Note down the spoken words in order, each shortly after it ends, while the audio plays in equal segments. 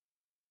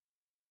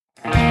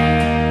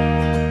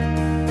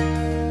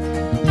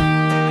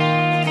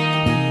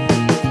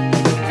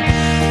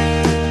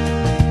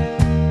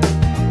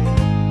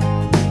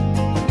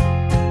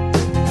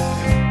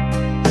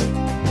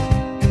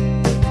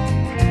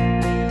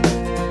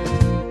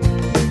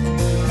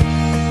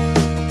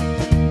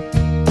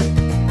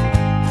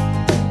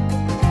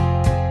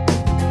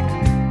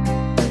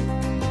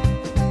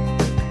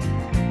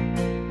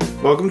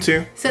Welcome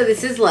to So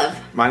this is Love.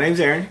 My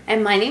name's Aaron.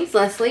 And my name's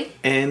Leslie.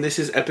 And this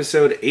is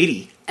episode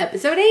 80.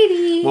 Episode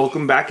 80.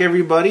 Welcome back,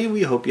 everybody.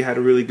 We hope you had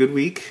a really good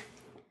week.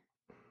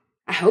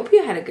 I hope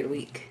you had a good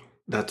week.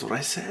 That's what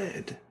I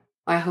said.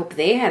 I hope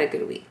they had a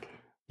good week.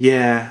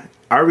 Yeah,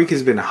 our week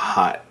has been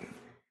hot.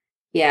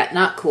 Yeah,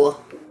 not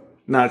cool.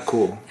 Not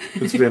cool.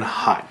 It's been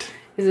hot.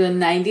 It's been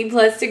 90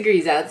 plus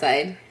degrees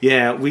outside.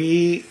 Yeah,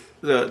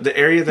 the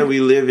area that we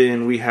live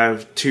in, we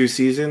have 2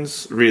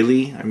 seasons,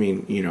 really. I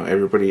mean,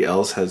 everybody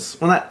else has,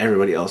 well, not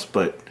everybody else,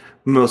 but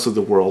most of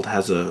the world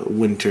has a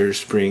winter,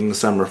 spring,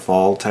 summer,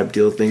 fall type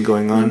deal thing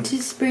going on. Winter,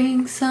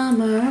 spring,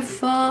 summer,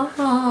 fall.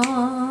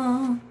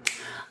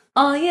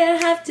 All you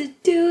have to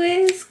do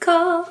is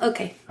call.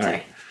 Okay,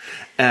 sorry.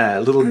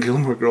 Little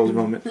Gilmore Girls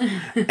moment.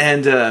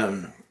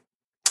 And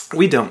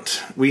we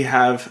don't. We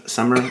have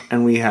summer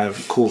and we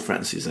have cool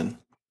friend season.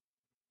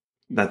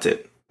 That's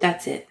it.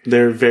 That's it.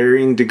 There are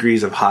varying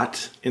degrees of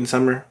hot in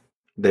summer.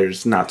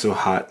 There's not so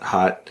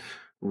hot,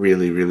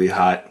 really, really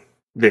hot,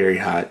 very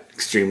hot,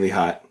 extremely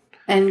hot.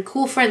 And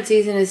cool front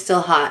season is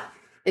still hot.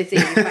 It's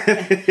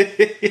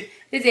 85.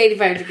 It's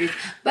 85 degrees.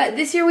 But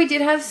this year we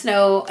did have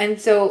snow, and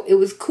so it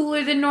was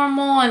cooler than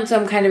normal, and so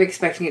I'm kind of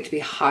expecting it to be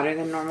hotter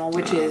than normal,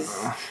 which is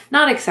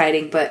not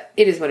exciting, but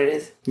it is what it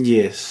is.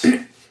 Yes.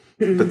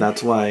 But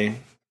that's why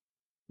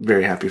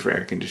very happy for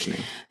air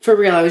conditioning. For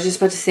real, I was just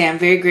about to say I'm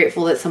very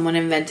grateful that someone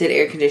invented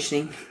air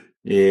conditioning.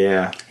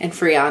 Yeah. And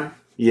Freon.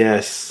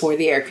 Yes. For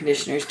the air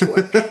conditioners to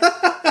work.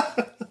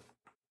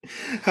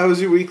 How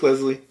was your week,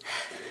 Leslie?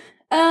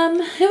 It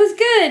was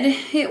good.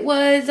 It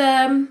was,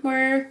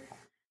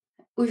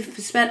 we've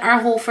spent our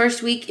whole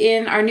first week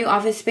in our new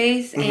office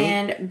space,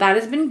 and that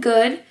has been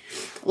good.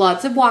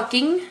 Lots of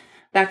walking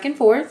back and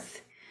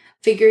forth,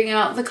 figuring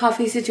out the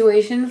coffee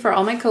situation for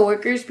all my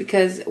coworkers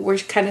because we're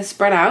kind of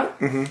spread out.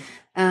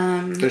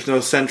 There's no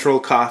central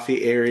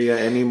coffee area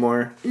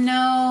anymore.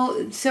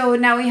 No, so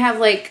now we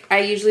have I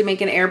usually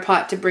make an air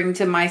pot to bring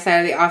to my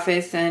side of the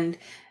office, and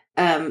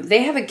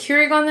they have a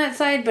Keurig on that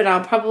side, but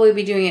I'll probably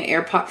be doing an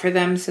air pot for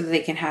them so that they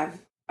can have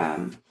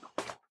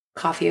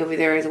coffee over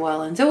there as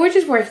well. And so we're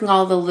just working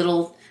all the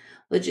little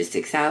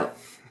logistics out.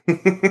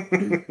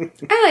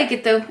 I like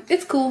it though.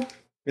 It's cool.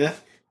 Yeah.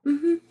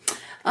 Not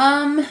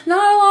a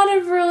lot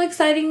of real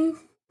exciting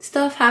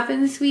stuff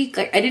happened this week.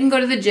 I didn't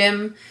go to the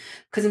gym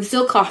because I'm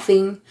still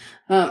coughing.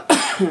 Not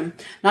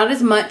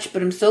as much,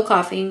 but I'm still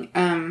coughing.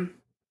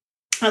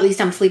 At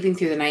least I'm sleeping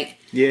through the night.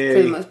 Yay.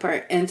 For the most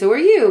part. And so are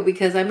you,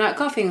 because I'm not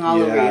coughing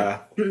all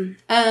over you.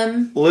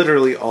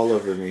 Literally all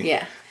over me.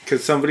 Yeah.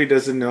 Because somebody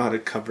doesn't know how to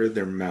cover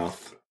their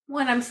mouth.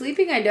 When I'm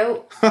sleeping, I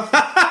don't.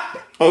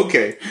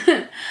 Okay.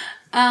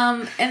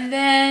 And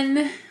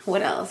then,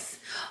 what else?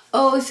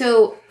 Oh,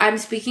 so I'm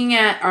speaking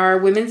at our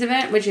women's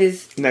event, which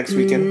is next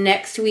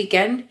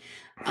weekend.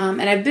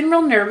 And I've been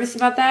real nervous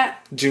about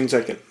that. June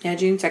 2nd. Yeah,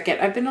 June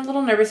 2nd. I've been a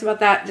little nervous about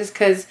that just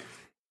because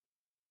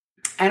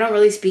I don't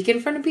really speak in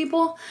front of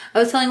people. I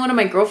was telling one of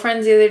my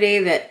girlfriends the other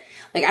day that,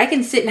 I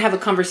can sit and have a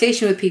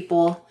conversation with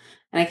people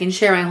and I can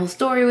share my whole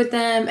story with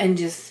them and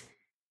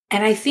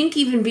I think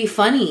even be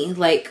funny,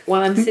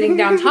 while I'm sitting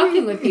down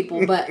talking with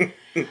people. But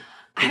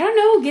I don't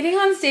know, getting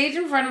on stage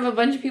in front of a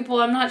bunch of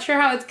people, I'm not sure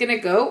how it's going to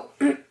go.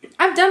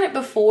 I've done it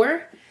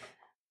before.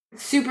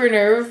 Super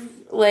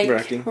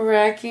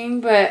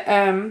wracking. But,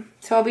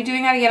 so I'll be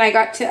doing that again.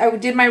 I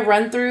did my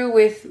run through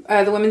with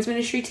the women's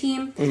ministry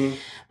team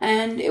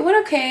and it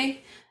went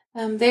okay.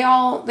 They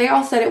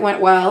all said it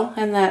went well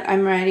and that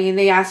I'm ready.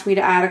 They asked me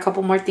to add a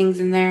couple more things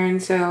in there.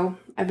 And so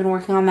I've been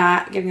working on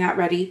that, getting that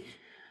ready.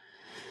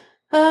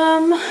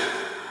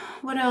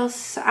 What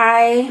else?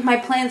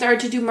 My plans are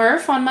to do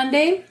Murph on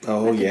Monday at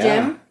the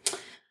gym.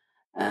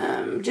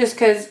 Just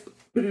because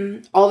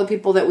all the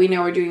people that we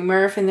know are doing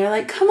Murph and they're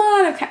like, come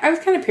on. I was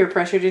kind of peer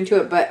pressured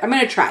into it, but I'm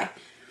going to try.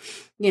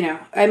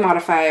 I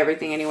modify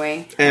everything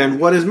anyway. And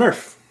what is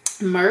Murph?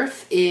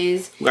 Murph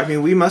is... I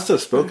mean, we must have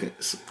spoken,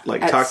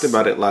 talked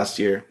about it last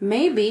year.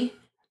 Maybe.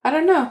 I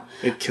don't know.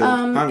 It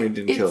killed... it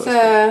didn't kill us. It's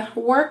a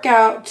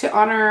workout to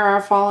honor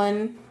our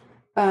fallen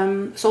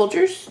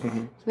soldiers.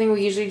 Something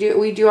we usually do.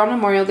 We do on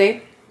Memorial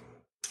Day.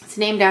 It's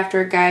named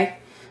after a guy.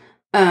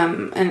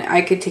 And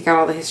I could take out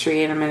all the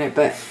history in a minute,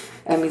 but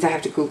that means I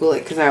have to Google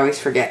it because I always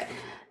forget.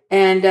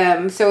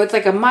 And so it's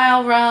a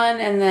mile run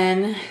and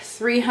then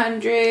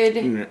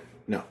 300...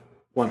 No,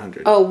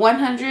 100. Oh,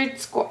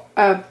 100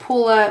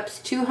 pull-ups,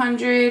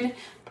 200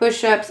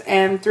 push-ups,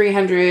 and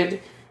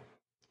 300...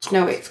 Squats.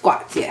 No, wait,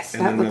 squats, yes.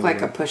 And that looked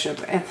like a push-up.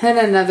 And then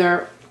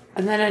another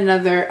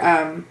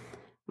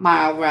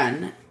mile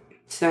run.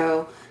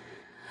 So,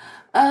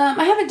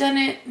 I haven't done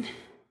it.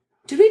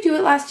 Did we do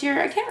it last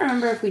year? I can't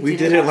remember if we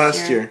did it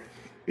last year.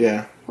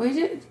 Yeah. We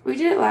did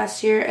it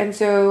last year, and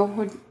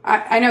so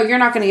I know you're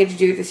not going to get to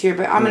do it this year,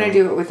 but I'm going to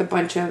do it with a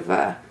bunch of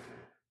the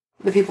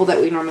people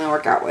that we normally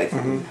work out with.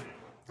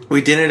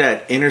 We did it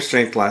at Inner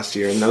Strength last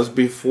year, and that was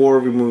before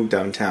we moved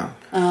downtown.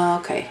 Oh,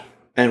 okay.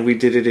 And we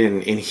did it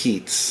in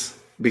heats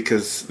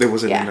because there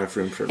wasn't enough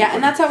room for everybody. Yeah,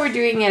 and that's how we're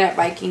doing it at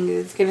Viking.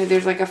 There's a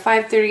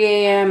 5:30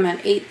 a.m., an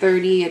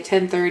 8:30, a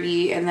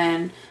 10:30, and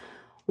then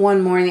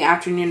one more in the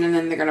afternoon, and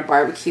then they're going to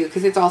barbecue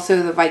because it's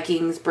also the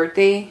Vikings'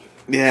 birthday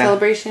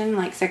celebration,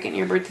 like second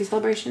year birthday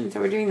celebration. So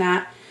we're doing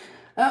that.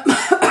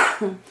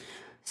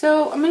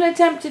 So I'm going to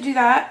attempt to do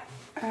that.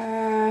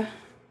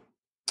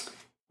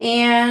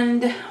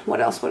 And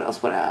what else?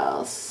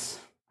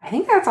 I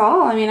think that's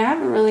all. I mean, I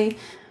haven't really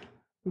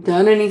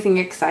done anything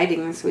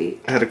exciting this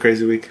week. I had a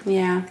crazy week.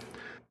 Yeah.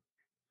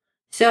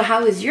 So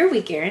how was your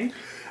week, Aaron?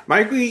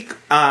 My week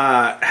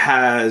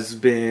has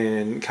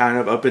been kind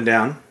of up and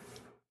down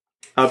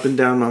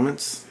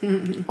moments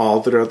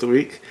all throughout the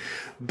week.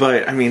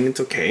 But, I mean, it's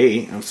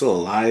okay. I'm still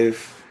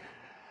alive.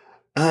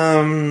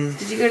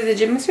 Did you go to the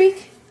gym this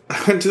week?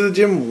 I went to the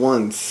gym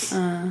once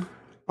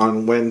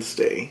on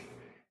Wednesday.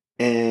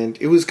 And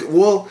it was,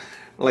 well,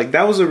 like,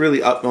 that was a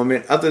really up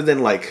moment. Other than,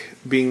 like,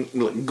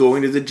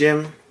 going to the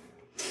gym,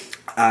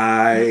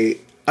 I'm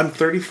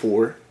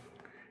 34.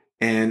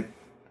 And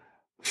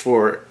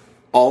for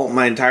all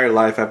my entire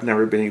life, I've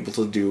never been able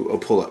to do a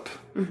pull-up.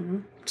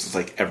 Just,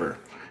 like, ever.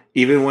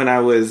 Even when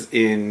I was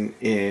in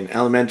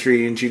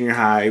elementary and junior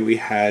high, we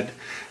had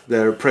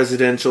the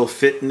presidential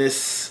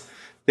fitness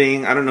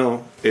thing. I don't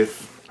know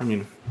if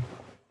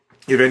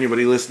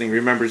anybody listening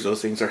remembers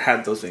those things or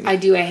had those things. I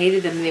do. I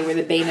hated them. They were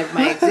the bane of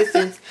my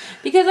existence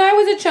because I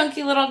was a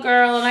chunky little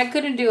girl and I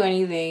couldn't do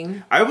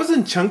anything. I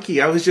wasn't chunky.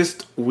 I was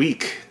just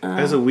weak.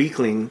 I was a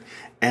weakling.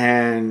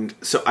 And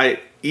so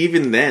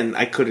even then,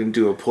 I couldn't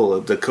do a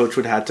pull-up. The coach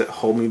would have to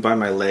hold me by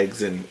my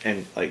legs and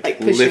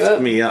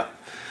lift me up.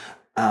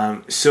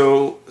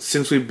 So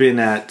since we've been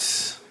at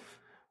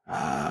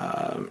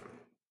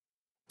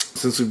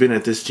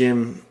this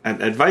gym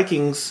at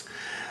Vikings,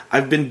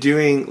 I've been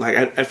doing, like,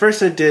 at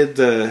first I did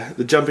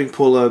the jumping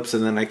pull-ups,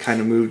 and then I kind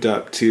of moved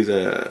up to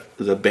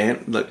the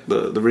band, like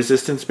the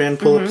resistance band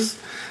pull-ups.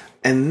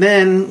 And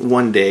then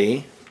one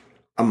day,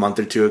 a month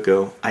or two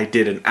ago, I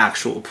did an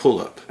actual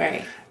pull-up.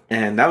 Right.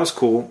 And that was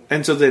cool.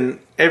 And so then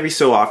every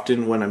so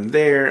often when I'm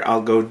there,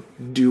 I'll go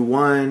do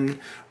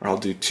one or I'll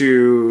do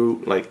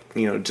two, like,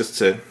 just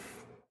to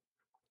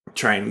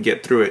try and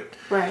get through it.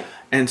 Right.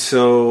 And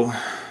so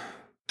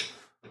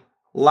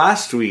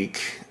last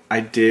week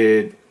I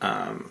did,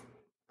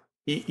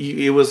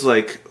 it was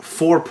like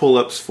 4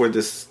 pull-ups for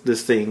this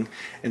thing.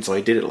 And so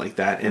I did it like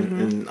that.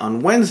 And on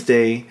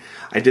Wednesday,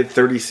 I did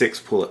 36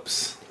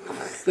 pull-ups.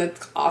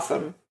 That's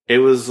awesome. It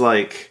was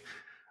like,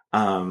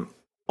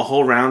 a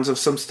whole rounds of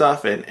some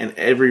stuff, and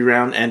every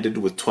round ended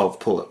with 12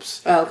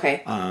 pull-ups. Oh,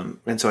 okay.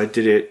 And so I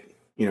did it,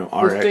 RX. It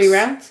was 3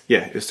 rounds?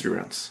 Yeah, it was 3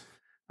 rounds.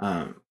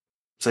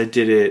 So I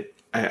did it.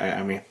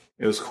 I mean,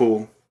 it was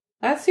cool.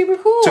 That's super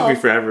cool. It took me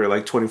forever,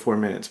 like 24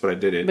 minutes, but I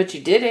did it. But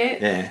you did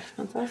it. Yeah.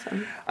 That's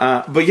awesome.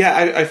 But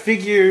yeah, I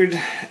figured,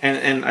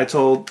 and I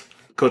told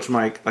Coach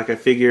Mike, like, I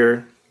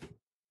figure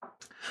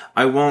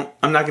I'm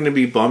not going to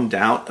be bummed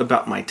out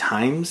about my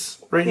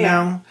times right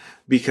now,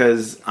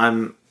 because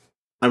I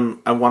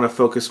want to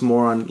focus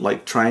more on,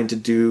 like, trying to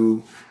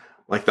do,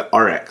 like, the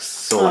RX.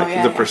 So,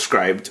 the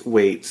prescribed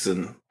weights.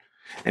 And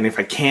if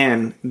I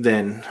can,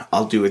 then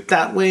I'll do it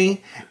that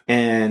way.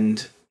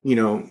 And,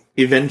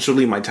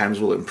 eventually my times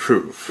will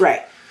improve.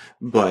 Right.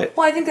 But.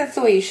 Well, I think that's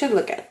the way you should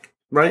look at it.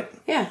 Right?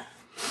 Yeah.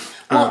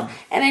 Well,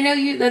 and I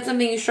know that's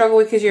something you struggle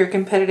with because you're a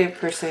competitive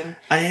person.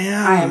 I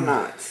am. I am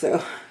not,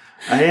 so.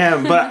 I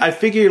am. But I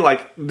figure,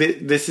 like,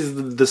 this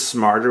is the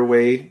smarter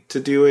way to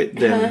do it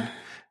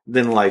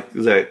than like,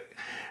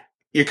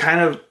 you're kind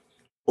of,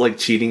 like,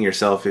 cheating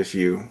yourself if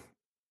you're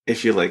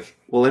like,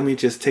 well, let me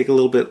just take a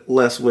little bit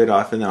less weight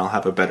off and then I'll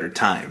have a better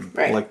time.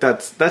 Right. Like,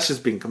 that's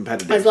just being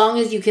competitive. As long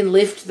as you can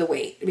lift the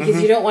weight,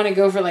 because you don't want to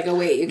go for, like, a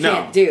weight you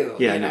can't do.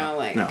 Yeah,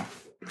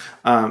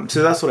 no.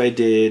 So that's what I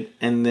did.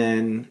 And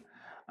then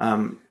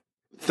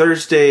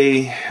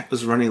Thursday I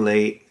was running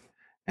late,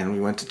 and we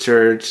went to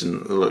church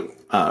and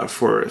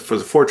for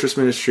the Fortress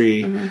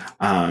Ministry. And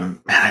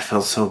I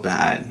felt so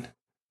bad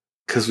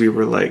because we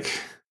were, like,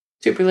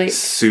 super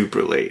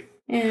late.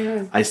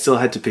 Yeah. I still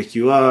had to pick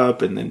you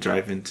up and then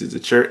drive into the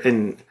church.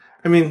 And,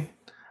 I mean,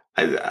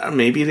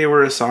 maybe they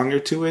were a song or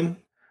two in.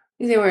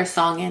 They were a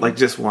song in. Like,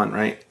 just one,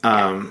 right?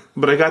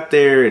 But I got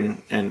there,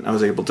 and I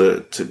was able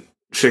to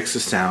fix the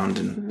sound,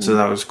 and so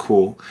that was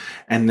cool.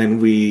 And then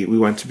we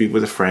went to be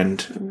with a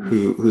friend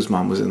whose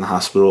mom was in the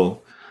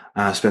hospital.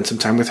 Spent some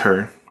time with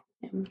her.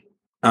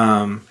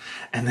 And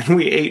then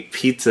we ate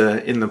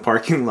pizza in the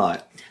parking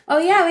lot. Oh,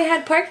 yeah, we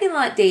had parking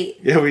lot date.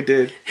 Yeah, we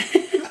did.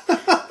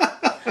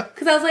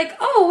 Because I was like,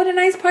 oh, what a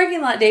nice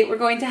parking lot date we're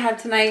going to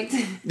have tonight.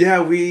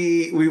 Yeah,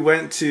 we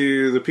went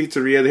to the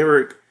pizzeria.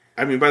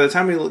 By the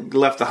time we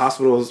left the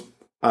hospital, it was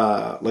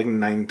like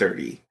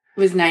 9:30. It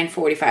was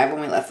 9:45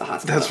 when we left the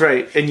hospital. That's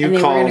right. And they were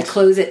going to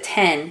close at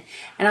 10.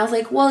 And I was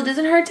like, well, it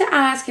doesn't hurt to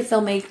ask if they'll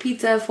make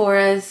pizza for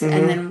us.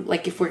 And then,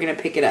 like, if we're going to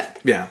pick it up.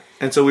 Yeah.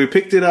 And so we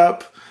picked it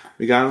up.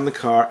 We got in the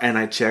car, and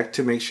I checked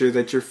to make sure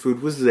that your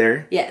food was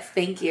there. Yes,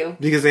 thank you.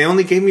 Because they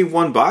only gave me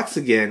 1 box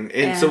again.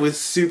 And so it's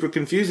super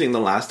confusing.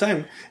 The last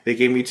time, they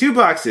gave me 2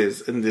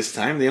 boxes. And this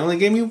time, they only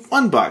gave me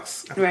 1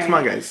 box. Right. Come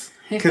on, guys.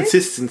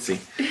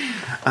 Consistency.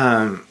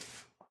 And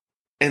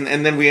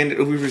then we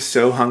were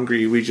so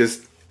hungry. We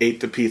just ate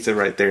the pizza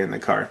right there in the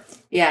car.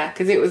 Yeah,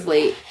 because it was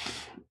late.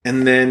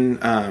 And then,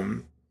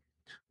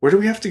 where do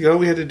we have to go?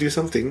 We had to do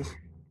something.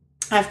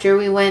 After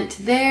we went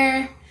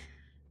there,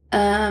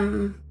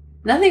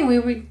 nothing.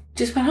 We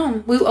just went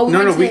home.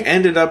 We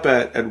ended up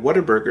at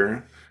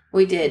Whataburger.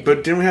 We did.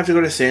 But didn't we have to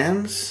go to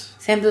Sam's?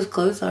 Sam's was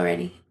closed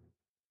already.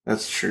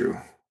 That's true.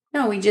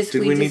 No, we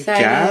decided, need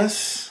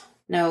gas?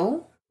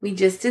 No, we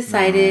just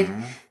decided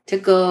to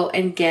go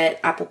and get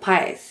apple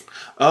pies.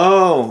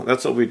 Oh,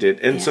 that's what we did.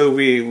 And so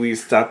we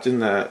stopped in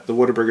the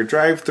Whataburger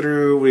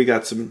drive-thru. We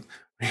got an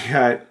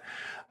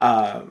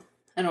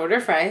order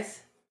of fries.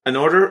 A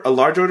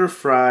large order of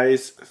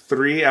fries,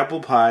 3 apple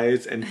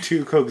pies, and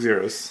 2 Coke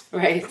Zeros.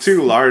 Right.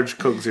 2 large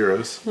Coke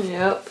Zeros.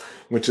 Yep.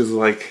 Which is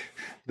like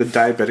the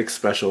diabetic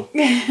special.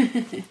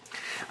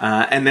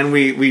 And then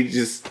we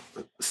just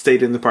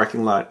stayed in the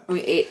parking lot.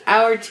 We ate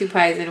our 2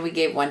 pies and we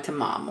gave 1 to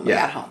Mom when we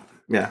got home.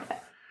 Yeah.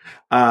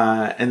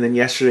 And then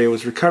yesterday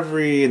was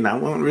recovery, and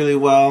that went really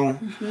well.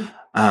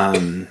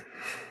 And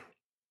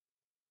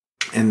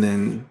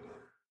then,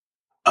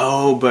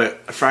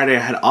 but Friday I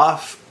had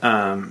off,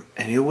 and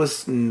it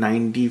was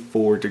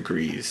 94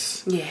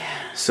 degrees. Yeah.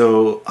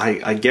 So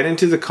I get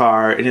into the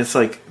car, and it's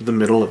like the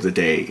middle of the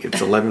day. It's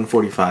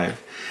 11:45,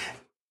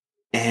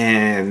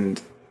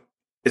 and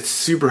it's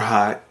super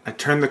hot. I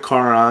turn the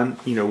car on,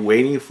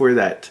 waiting for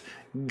that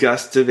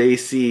gust of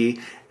AC,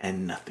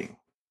 and nothing.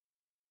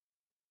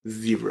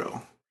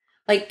 0.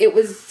 Like, it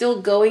was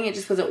still going, it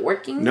just wasn't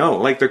working? No,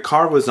 like the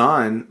car was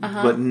on,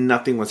 but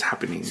nothing was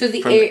happening from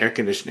the air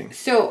conditioning.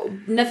 So,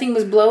 nothing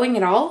was blowing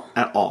at all?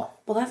 At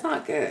all. Well, that's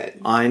not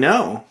good. I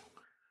know.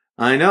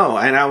 And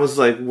I was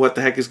like, what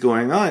the heck is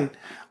going on?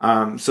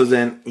 So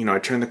then, I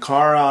turn the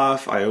car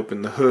off, I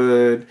open the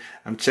hood,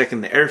 I'm checking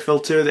the air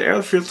filter. The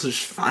air filter's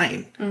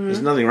fine.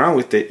 There's nothing wrong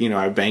with it.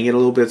 I bang it a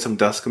little bit, some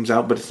dust comes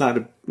out, but it's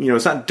not,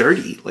 it's not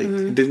dirty. Like,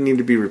 it didn't need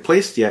to be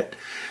replaced yet.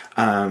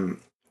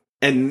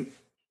 And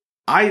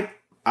I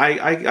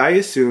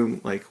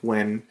assume, like,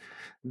 when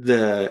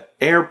the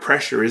air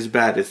pressure is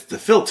bad, it's the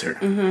filter,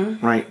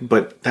 right?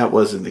 But that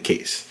wasn't the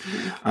case.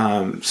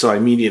 So I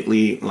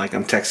immediately, like,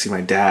 I'm texting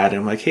my dad, and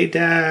I'm like, hey,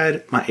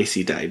 Dad, my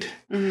AC died.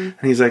 And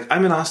he's like,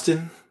 I'm in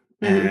Austin,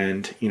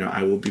 and,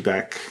 I will be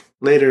back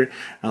later. And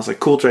I was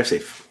like, cool, drive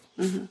safe.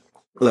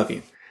 Love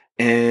you.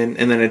 And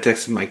then I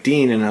texted Mike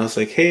Dean, and I was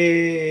like,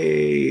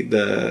 hey,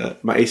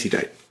 my AC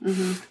died.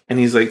 And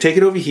he's like, take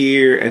it over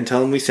here and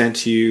tell him we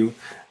sent you.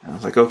 And I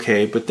was like,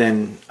 okay. But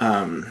then,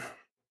 so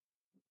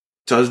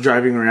I was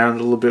driving around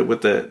a little bit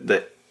with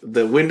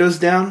the windows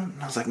down.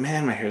 And I was like,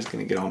 man, my hair's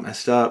going to get all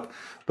messed up.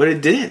 But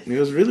it didn't. It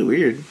was really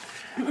weird.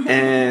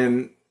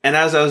 And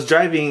as I was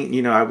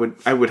driving, I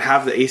would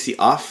have the AC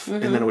off,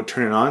 and then I would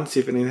turn it on, see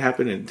if anything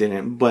happened, and it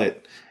didn't.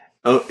 But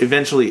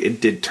eventually it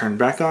did turn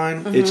back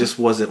on. It just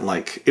wasn't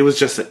like, it was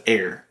just the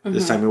air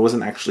this time. It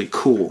wasn't actually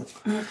cool.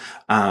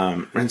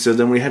 And so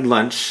then we had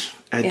lunch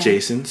at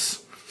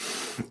Jason's.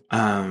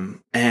 And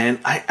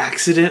I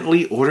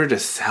accidentally ordered a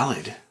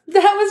salad.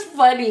 That was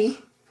funny.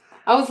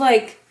 I was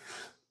like,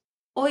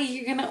 oh,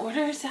 you're going to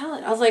order a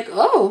salad? I was like,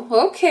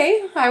 oh,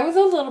 okay. I was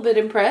a little bit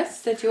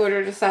impressed that you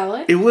ordered a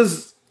salad. It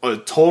was a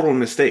total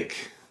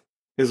mistake,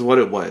 is what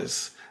it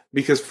was.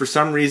 Because for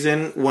some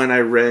reason, when I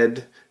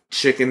read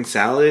chicken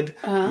salad,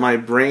 my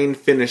brain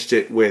finished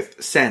it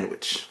with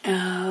sandwich.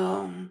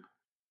 Oh.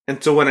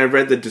 And so when I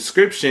read the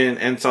description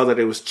and saw that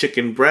it was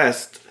chicken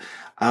breast,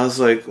 I was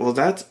like, well,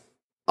 that's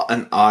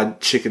an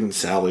odd chicken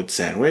salad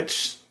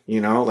sandwich.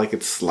 Like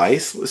it's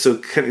sliced.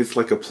 So it's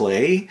like a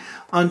play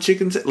on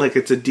chicken, like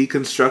it's a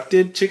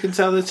deconstructed chicken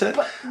salad set.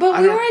 But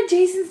we were at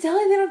Jason's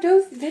Deli.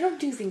 They don't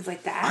do things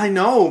like that. I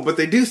know, but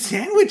they do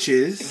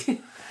sandwiches.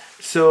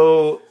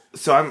 So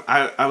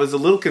I was a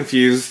little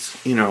confused,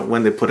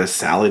 when they put a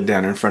salad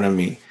down in front of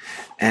me,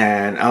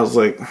 and I was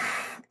like,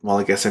 well,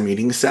 I guess I'm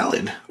eating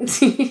salad.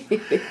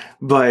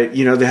 But,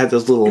 they had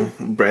those little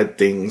bread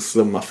things,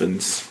 the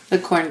muffins. The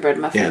cornbread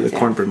muffins. Yeah, the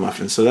cornbread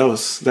muffins. So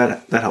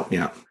that helped me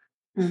out.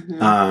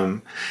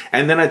 And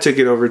then I took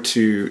it over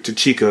to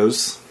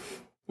Chico's,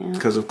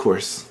 because of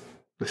course,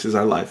 this is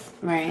our life.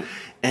 Right.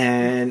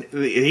 And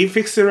he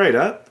fixed it right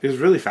up. It was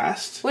really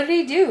fast. What did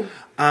he do?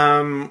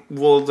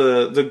 Well,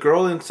 the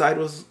girl inside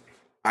was,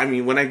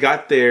 when I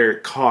got there,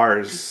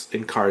 cars.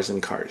 And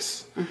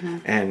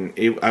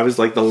I was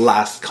like the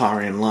last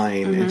car in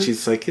line. And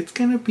she's like, it's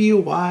going to be a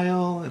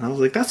while. And I was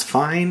like, that's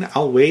fine.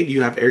 I'll wait.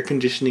 You have air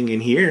conditioning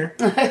in here.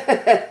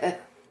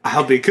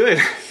 I'll be good.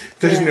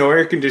 There's no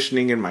air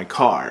conditioning in my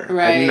car.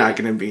 Right. I'm not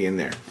going to be in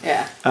there.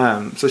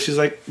 Yeah. So she's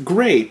like,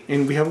 great.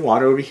 And we have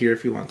water over here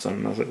if you want some.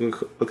 And I was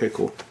like, okay,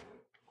 cool.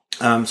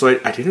 So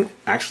I didn't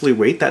actually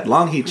wait that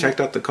long. He checked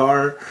out the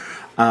car.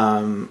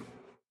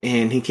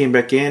 And he came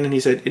back in and he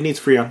said, it needs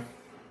Freon.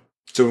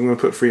 So we're going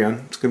to put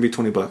Freon. It's going to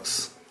be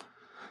 $20.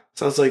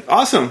 So I was like,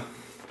 awesome.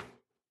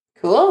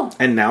 Cool.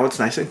 And now it's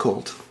nice and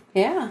cold.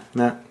 Yeah.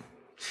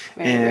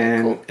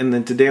 Very cool. And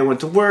then today I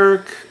went to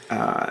work,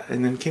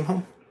 and then came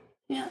home.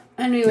 Yeah.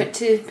 And we went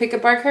to pick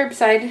up our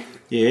curbside.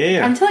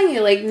 Yeah. I'm telling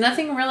you, like,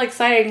 nothing real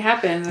exciting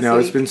happened this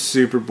week. It's been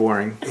super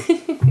boring.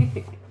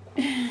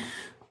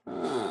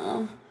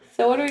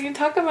 So what are we going to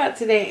talk about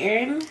today,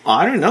 Aaron?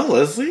 I don't know,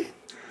 Leslie.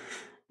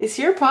 It's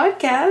your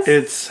podcast.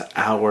 It's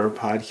our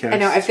podcast. I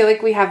know. I feel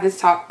like we have this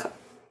talk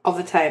all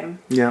the time.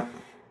 Yeah.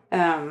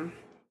 But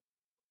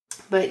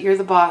you're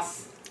the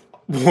boss.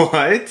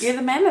 What? You're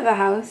the man of the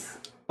house.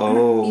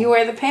 Oh. You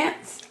wear the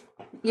pants.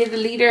 You're the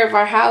leader of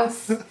our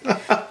house.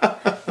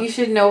 You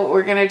should know what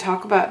we're going to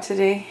talk about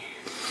today.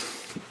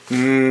 There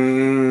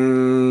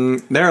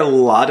are a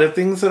lot of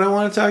things that I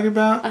want to talk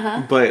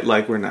about, but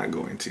we're not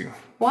going to.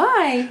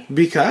 Why?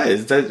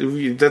 Because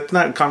that's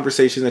not a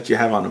conversation that you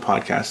have on a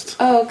podcast.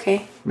 Oh,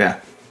 okay. Yeah.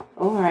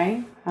 All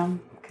right.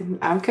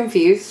 I'm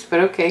confused,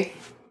 but okay.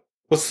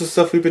 What's the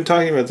stuff we've been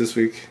talking about this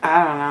week?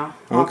 I don't know.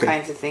 All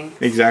kinds of things.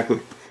 Exactly.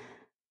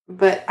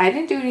 But I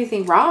didn't do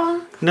anything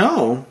wrong.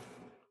 No.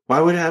 Why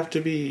would it have to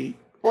be...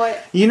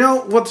 What? You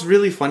know what's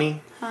really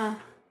funny? Huh.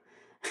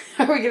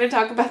 Are we going to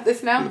talk about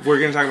this now? We're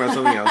going to talk about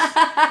something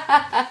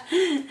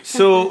else.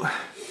 So,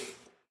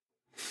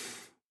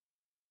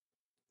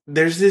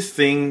 there's this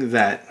thing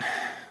that...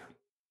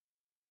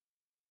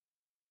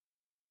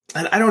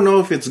 And I don't know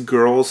if it's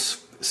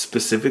girls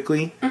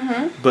specifically,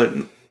 but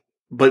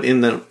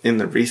in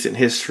the recent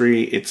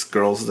history, it's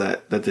girls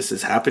that this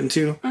has happened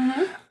to.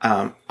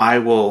 I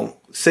will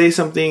say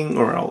something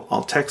or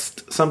I'll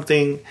text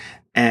something,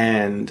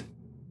 and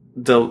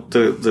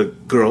the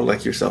girl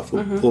like yourself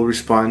will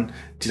respond,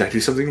 "Did I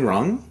do something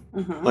wrong?"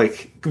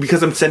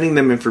 Because I'm sending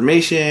them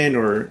information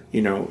or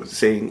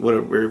saying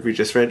whatever we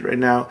just read right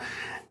now,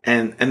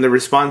 and the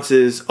response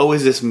is, "Oh,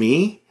 is this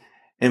me?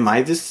 Am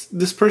I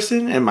this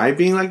person? Am I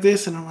being like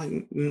this?" And I'm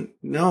like,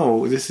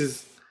 "No, this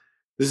is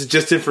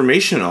just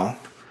informational.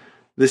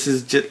 This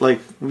is just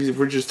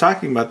we're just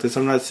talking about this.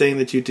 I'm not saying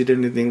that you did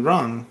anything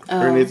wrong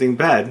or anything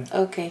bad."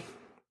 Okay.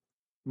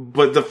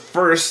 But the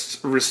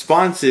first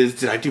response is,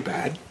 "Did I do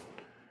bad?"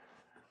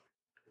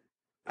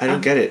 I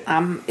don't get it. I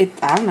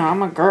don't know.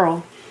 I'm a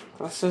girl.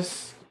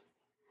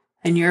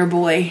 And you're a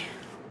boy.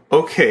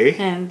 Okay.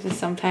 And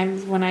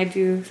sometimes when I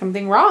do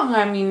something wrong,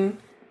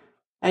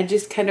 I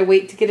just kind of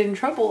wait to get in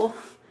trouble.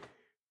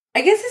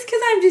 I guess it's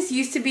because I'm just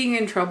used to being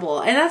in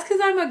trouble. And that's because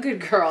I'm a good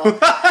girl.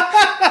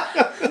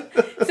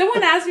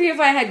 Someone asked me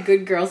if I had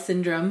good girl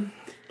syndrome.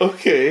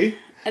 Okay.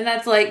 And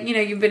that's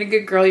you've been a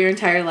good girl your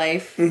entire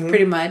life,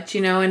 pretty much,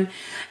 And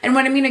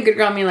when I mean a good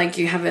girl, I mean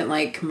you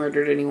haven't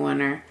murdered anyone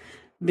or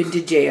been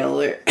to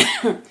jail or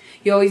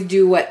you always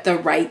do what the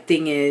right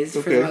thing is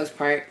for the most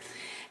part.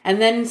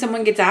 And then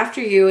someone gets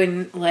after you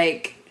and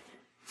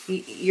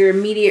your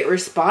immediate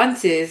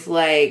response is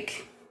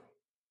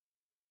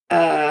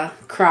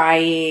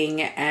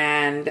crying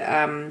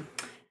and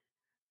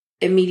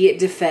immediate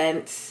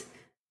defense.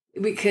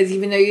 Because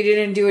even though you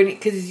didn't do any,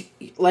 because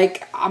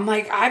I'm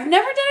I've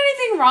never done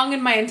anything wrong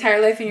in my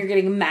entire life, and you're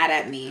getting mad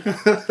at me,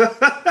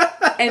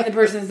 and the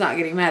person's not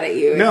getting mad at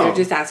you. No. They're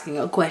just asking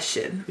a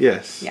question.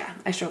 Yes. Yeah,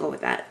 I struggle with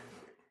that.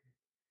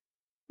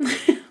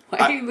 Why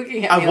are you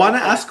looking at me? I want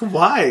to ask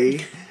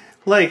why.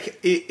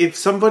 If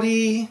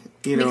somebody,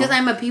 because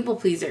I'm a people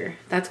pleaser.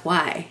 That's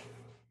why.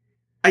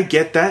 I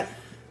get that.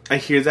 I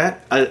hear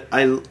that.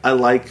 I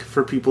like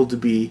for people to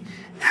be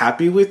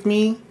happy with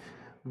me.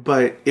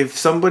 But if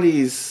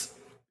somebody's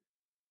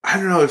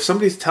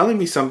telling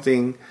me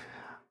something,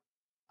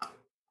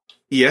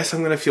 yes, I'm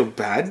going to feel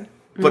bad,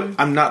 but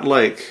I'm not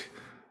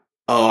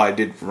oh, I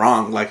did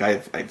wrong.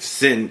 I've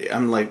sinned.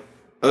 I'm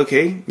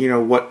okay,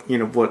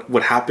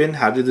 what happened?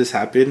 How did this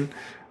happen?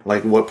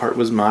 What part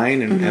was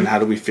mine and how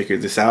do we figure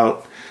this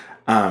out?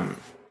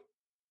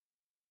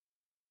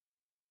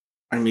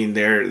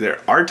 There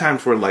are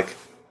times where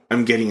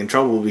I'm getting in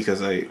trouble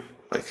because I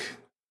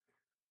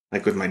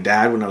with my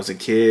dad when I was a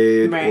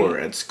kid or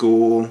at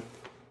school.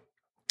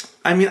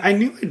 I knew I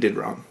did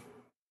wrong.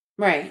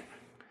 Right.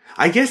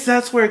 I guess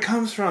that's where it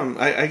comes from.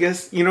 I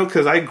guess,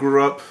 because I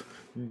grew up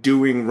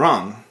doing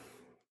wrong.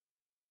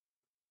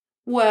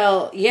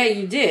 Well, yeah,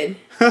 you did.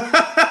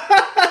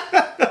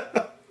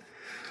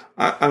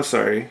 I'm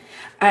sorry.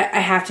 I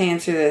have to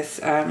answer this.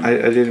 I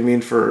didn't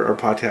mean for our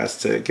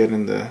podcast to get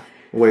in the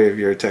way of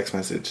your text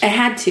message. I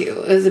had to.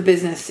 It was a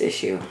business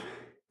issue.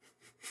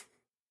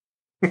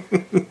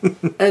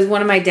 It was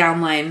one of my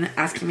downline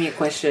asking me a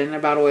question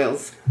about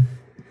oils.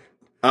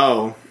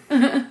 Oh.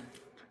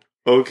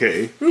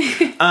 Okay.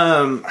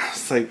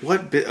 It's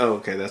what bit? Oh,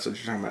 okay, that's what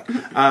you're talking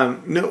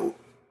about. No.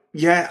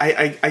 Yeah,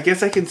 I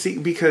guess I can see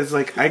because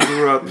I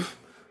grew up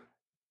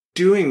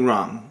doing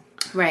wrong.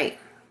 Right.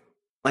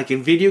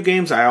 In video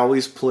games, I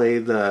always play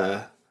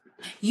the...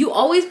 You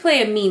always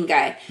play a mean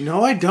guy.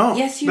 No, I don't.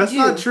 Yes, you do. That's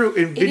not true.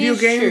 In video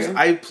games, true.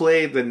 I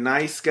play the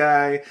nice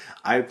guy.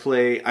 I'm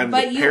the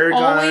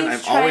paragon. I'm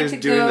always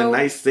doing the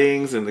nice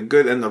things and the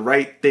good and the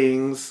right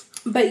things.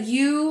 But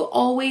you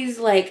always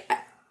try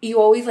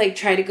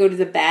to go to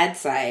the bad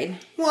side.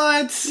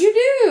 What? You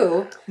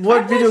do.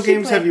 What video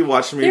games have you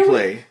watched me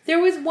play? There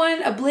was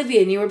one,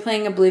 Oblivion. You were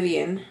playing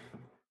Oblivion.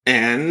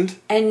 And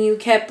you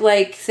kept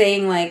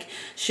saying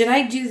should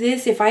I do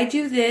this? If I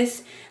do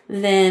this,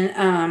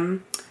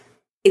 then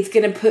it's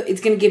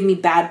gonna give me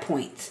bad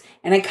points,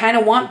 and I kind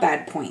of want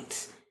bad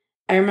points.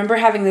 I remember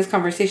having this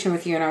conversation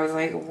with you, and I was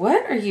like,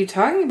 what are you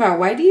talking about?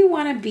 Why do you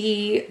want to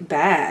be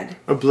bad?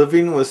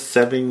 Oblivion was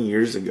 7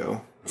 years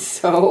ago.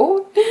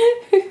 So?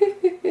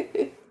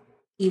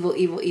 Evil,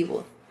 evil,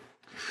 evil.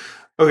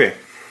 Okay.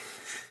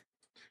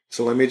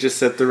 So let me just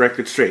set the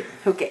record straight.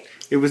 Okay.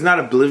 It was not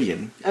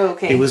Oblivion.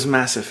 Okay. It was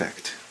Mass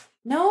Effect.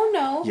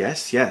 No.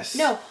 Yes, yes.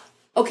 No.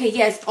 Okay,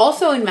 yes,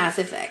 also in Mass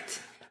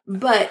Effect.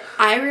 But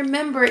I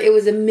remember it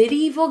was a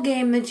medieval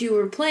game that you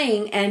were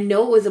playing, and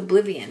no, it was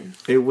Oblivion.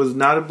 It was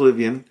not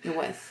Oblivion. It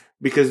was.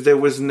 Because there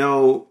was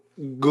no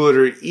good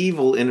or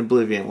evil in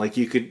Oblivion. Like,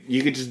 you could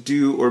just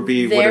do or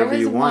be whatever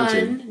you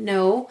wanted.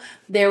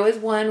 There was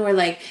one where,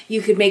 like,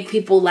 you could make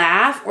people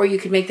laugh, or you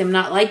could make them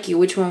not like you.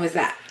 Which one was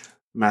that?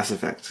 Mass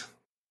Effect.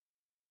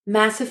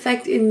 Mass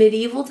Effect in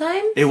medieval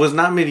times? It was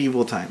not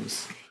medieval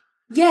times.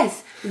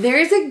 Yes,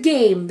 there's a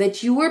game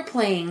that you were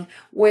playing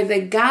where the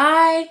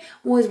guy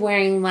was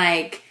wearing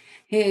like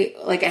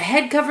a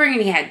head covering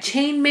and he had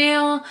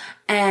chainmail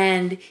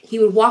and he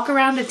would walk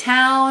around a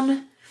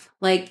town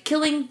like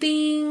killing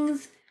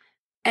things,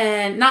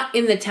 and not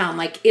in the town,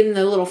 like in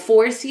the little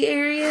foresty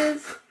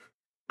areas.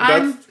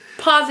 I'm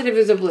positive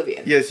it's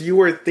Oblivion. Yes, you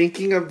were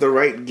thinking of the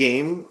right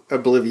game,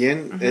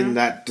 Oblivion, in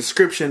that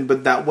description,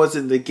 but that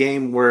wasn't the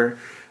game where,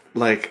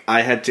 like,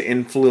 I had to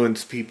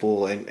influence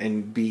people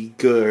and be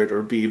good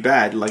or be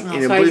bad. Like,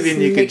 in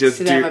Oblivion, you could just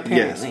do...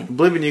 Yes,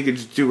 Oblivion, you could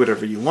just do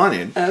whatever you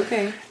wanted.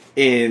 Okay.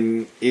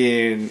 In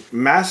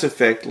Mass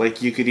Effect,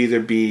 like, you could either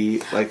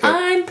be, like...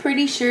 I'm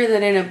pretty sure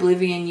that in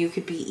Oblivion, you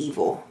could be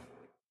evil.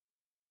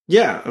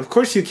 Yeah, of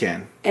course you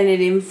can. And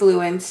it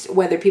influenced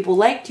whether people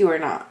liked you or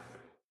not.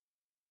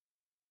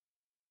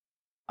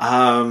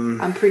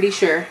 I'm pretty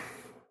sure.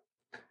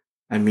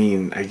 I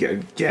mean, I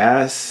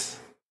guess...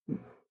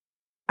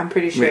 I'm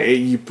pretty sure.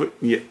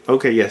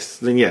 Okay, yes.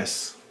 Then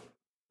yes.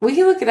 We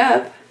can look it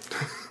up.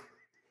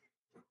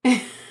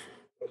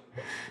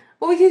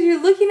 Well, because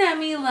you're looking at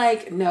me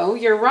like, no,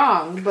 you're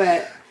wrong,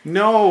 but...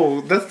 No,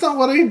 that's not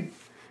what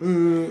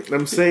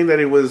I'm saying that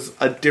it was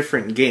a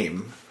different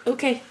game.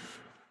 Okay.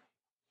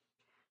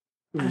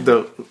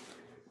 What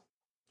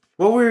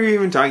were we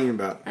even talking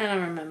about? I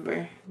don't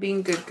remember. Being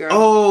a good girl.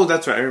 Oh,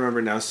 that's right. I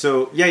remember now.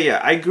 So, yeah.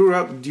 I grew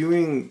up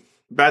doing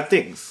bad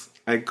things.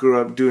 I grew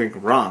up doing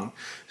wrong.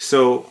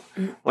 So,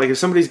 like, if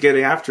somebody's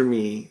getting after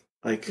me,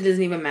 like... It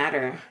doesn't even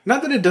matter.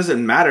 Not that it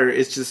doesn't matter.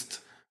 It's just,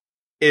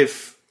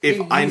 if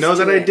I know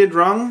that I did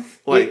wrong,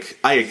 like,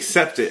 I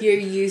accept it. You're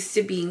used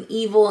to being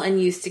evil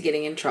and used to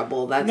getting in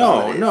trouble. That's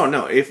all it is.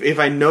 No. If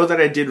I know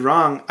that I did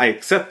wrong, I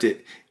accept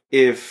it.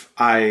 If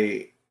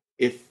I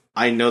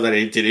know that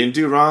I didn't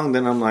do wrong,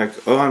 then I'm like,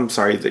 oh, I'm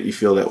sorry that you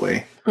feel that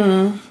way.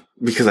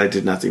 Because I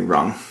did nothing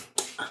wrong.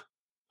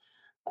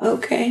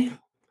 Okay.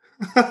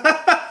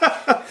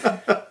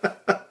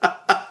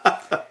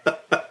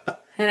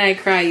 And I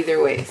cry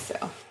either way,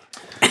 so.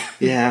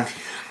 Yeah.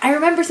 I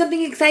remember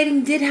something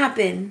exciting did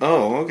happen.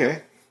 Oh,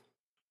 okay.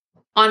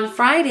 On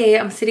Friday,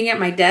 I'm sitting at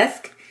my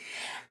desk,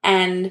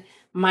 and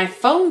my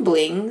phone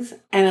blings,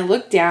 and I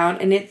look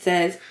down, and it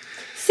says,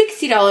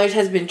 $60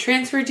 has been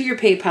transferred to your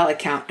PayPal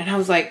account. And I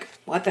was like,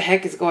 what the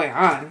heck is going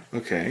on?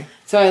 Okay.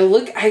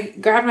 So I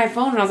grabbed my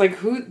phone, and I was like,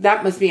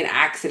 that must be an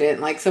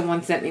accident. Like,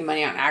 someone sent me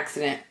money on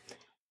accident.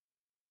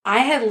 I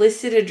had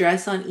listed a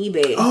dress on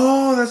eBay.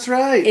 Oh, that's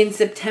right. In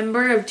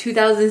September of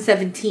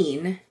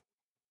 2017.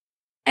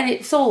 And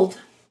it sold.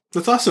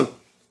 That's awesome.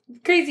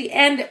 Crazy.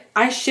 And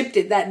I shipped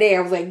it that day.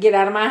 I was like, get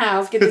out of my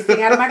house. Get this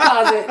thing out of my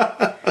closet.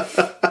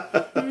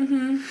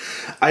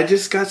 I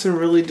just got some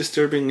really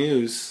disturbing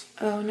news.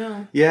 Oh,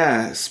 no.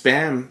 Yeah,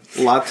 spam.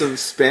 Lots of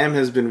spam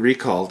has been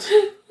recalled.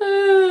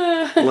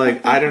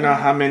 Like, I don't know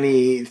how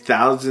many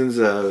thousands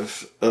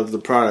of the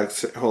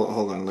products.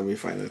 Hold on. Let me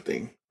find the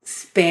thing.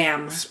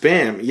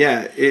 Spam,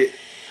 yeah.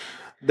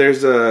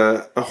 There's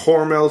a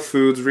Hormel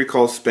Foods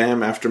recall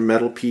spam after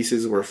metal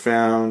pieces were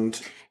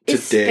found today.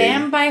 Is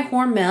spam by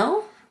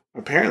Hormel?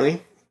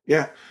 Apparently,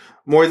 yeah.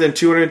 More than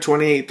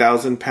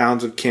 228,000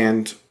 pounds of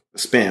canned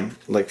spam,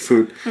 like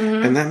food.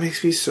 And that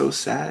makes me so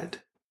sad.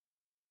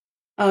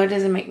 Oh, it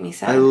doesn't make me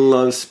sad. I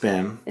love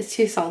spam. It's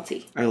too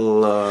salty.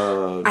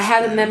 I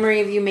have a memory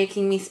of you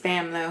making me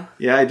spam, though.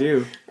 Yeah, I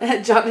do.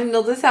 At John and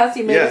Nilda's house,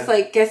 you made us,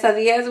 like,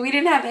 quesadillas. We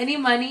didn't have any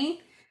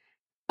money.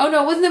 Oh,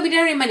 no, it wasn't that we didn't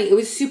have any money. It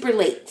was super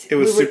late. We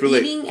were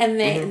eating, and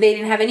they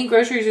didn't have any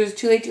groceries. It was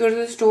too late to go to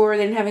the store.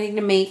 They didn't have anything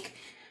to make.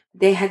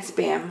 They had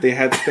spam.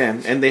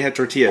 And they had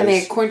tortillas. And they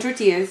had corn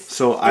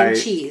tortillas and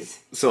cheese.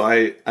 So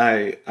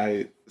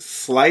I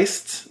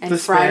sliced the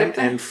spam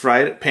and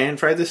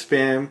pan-fried the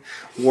spam,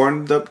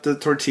 warmed up the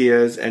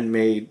tortillas, and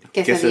made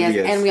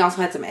quesadillas. And we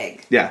also had some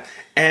egg. Yeah.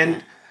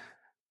 And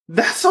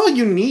that's all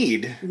you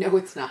need. No,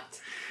 it's not.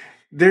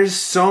 There's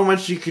so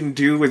much you can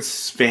do with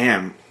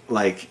spam.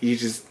 Like,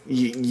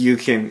 you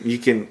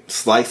can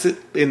slice it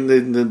in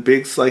the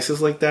big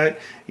slices like that,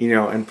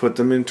 and put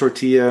them in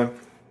tortilla.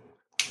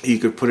 You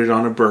could put it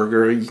on a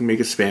burger. You can make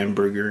a spam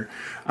burger,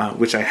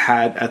 which I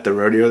had at the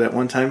rodeo that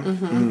one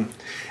time.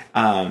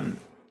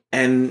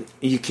 And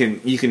you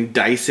can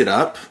dice it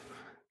up,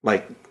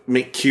 like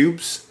make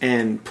cubes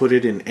and put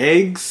it in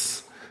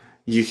eggs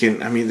you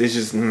can. I mean, there's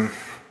just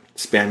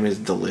spam is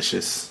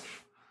delicious.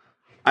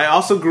 I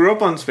also grew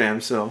up on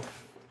spam, so.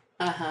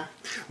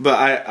 But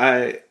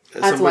I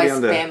That's why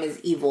spam is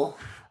evil.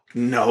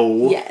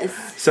 No. Yes.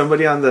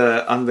 Somebody on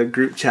the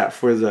group chat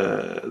for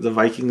the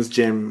Vikings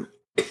gym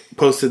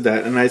posted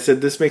that, and I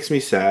said, this makes me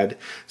sad.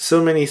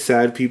 So many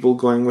sad people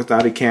going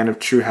without a can of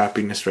true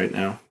happiness right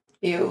now.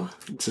 Ew.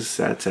 It's a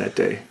sad, sad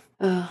day.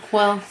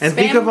 Well, and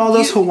think of all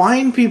those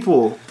Hawaiian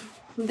people.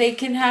 They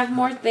can have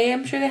more.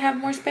 I'm sure they have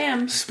more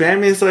spam.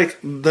 Spam is like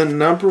the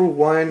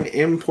 #1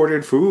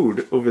 imported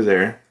food over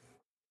there.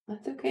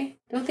 That's okay.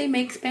 Don't they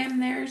make spam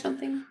there or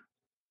something?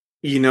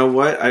 You know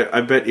what? I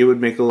bet it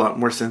would make a lot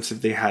more sense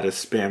if they had a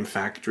spam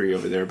factory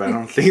over there, but I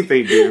don't think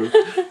they do.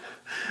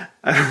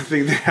 I don't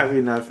think they have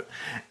enough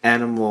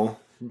animal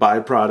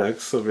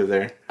byproducts over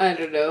there. I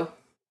don't know.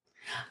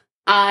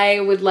 I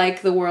would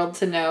like the world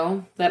to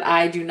know that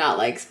I do not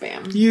like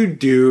spam. You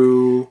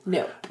do.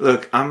 No.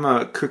 Look, I'm going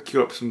to cook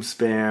you up some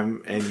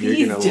spam and Please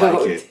you're going to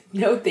like it.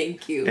 No,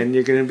 thank you. And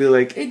you're going to be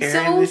like, it's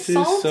Aaron, so this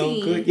salty. is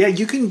so good. Yeah,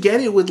 you can get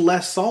it with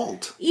less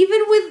salt.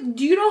 Even with,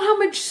 do you know how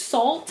much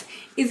salt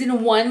is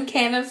in 1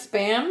 can of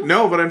spam?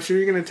 No, but I'm sure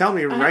you're going to tell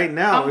me right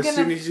now as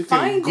soon as you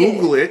can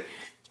Google it.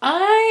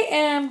 I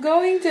am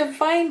going to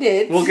find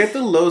it. We'll get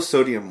the low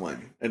sodium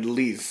one, at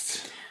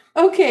least.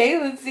 Okay,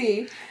 let's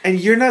see. And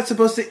you're not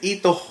supposed to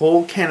eat the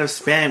whole can of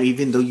spam,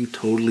 even though you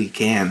totally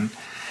can.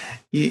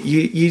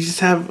 You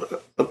just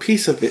have a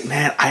piece of it.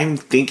 Man, I'm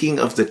thinking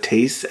of the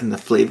taste and the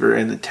flavor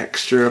and the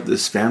texture of the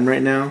spam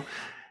right now.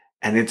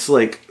 And it's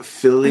like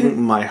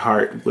filling my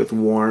heart with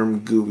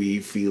warm, gooey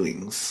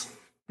feelings.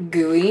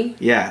 Gooey?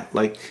 Yeah,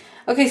 like...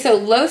 Okay, so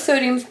low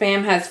sodium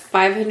spam has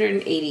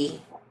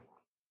 580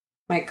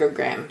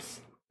 micrograms.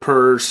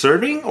 Per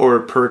serving or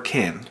per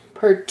can?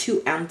 Per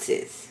 2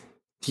 ounces.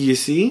 Do you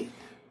see?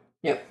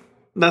 Yep.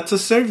 That's a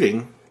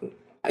serving.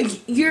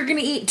 You're going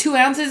to eat 2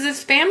 ounces of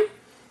spam?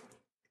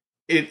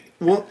 It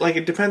won't, like,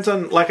 it depends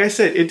on, like I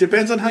said, it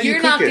depends on how you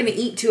cook it. You're not going to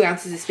eat 2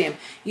 ounces of spam.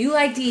 You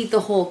like to eat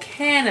the whole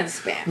can of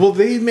spam. Well,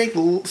 they make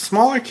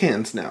smaller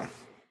cans now.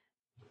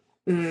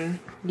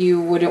 You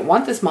wouldn't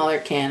want the smaller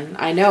can.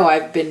 I know,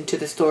 I've been to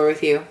the store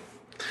with you.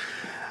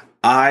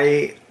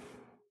 I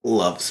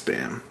love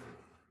spam.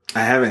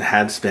 I haven't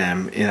had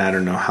spam in I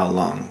don't know how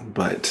long,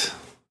 but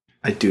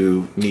I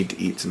do need to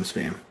eat some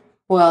spam.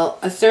 Well,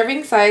 a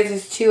serving size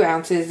is 2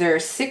 ounces. There are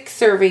 6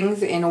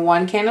 servings in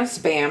 1 can of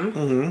spam.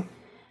 Mm-hmm.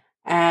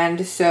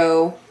 And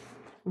so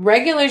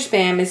regular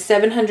spam is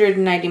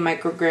 790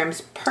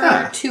 micrograms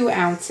per 2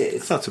 ounces.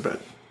 That's not so bad.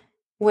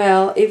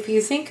 Well, if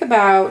you think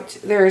about,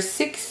 there are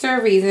 6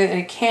 servings in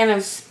a can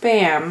of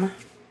spam.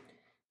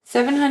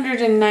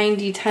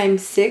 790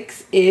 times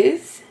 6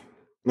 is?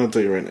 I'll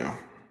tell you right now.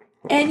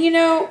 And you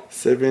know...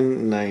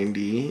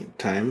 790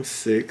 times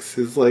 6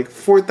 is like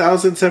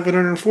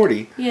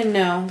 4,740. Yeah,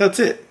 no. That's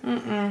it.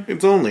 Mm-mm.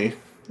 It's only.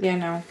 Yeah,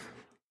 no.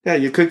 Yeah,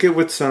 you cook it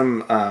with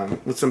some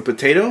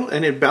potato,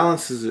 and it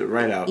balances it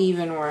right out.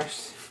 Even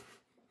worse.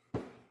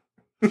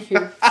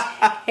 You're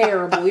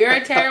terrible. You're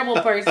a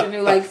terrible person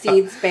who likes to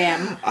eat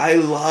spam. I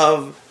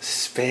love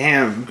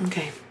spam.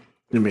 Okay.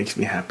 It makes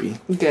me happy.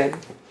 Good.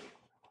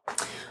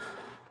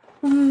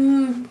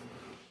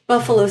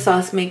 Buffalo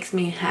sauce makes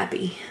me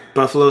happy.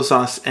 Buffalo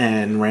sauce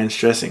and ranch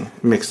dressing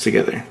mixed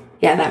together.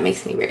 Yeah, that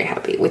makes me very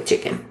happy with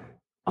chicken.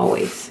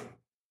 Always.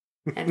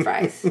 And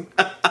fries.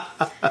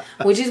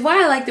 Which is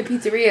why I like the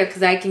pizzeria,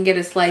 because I can get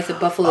a slice of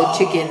buffalo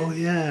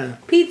chicken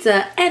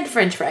pizza and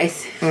french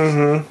fries.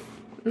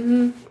 Mm-hmm.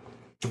 Mm-hmm.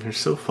 They're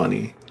so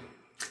funny.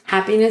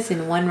 Happiness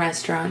in one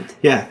restaurant.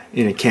 Yeah,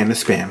 in a can of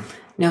spam.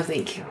 No,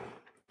 thank you.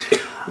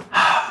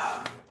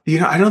 You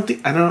know, I don't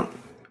think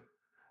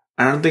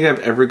I've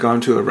ever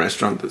gone to a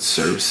restaurant that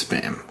serves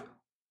spam.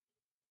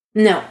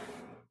 No,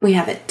 we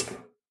haven't.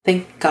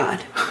 Thank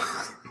God.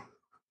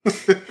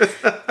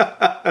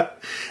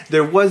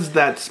 There was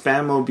that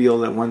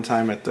Spam-mobile at one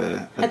time at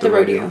the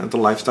rodeo, at the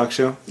livestock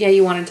show. Yeah,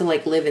 you wanted to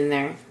like live in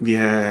there.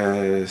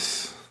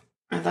 Yes.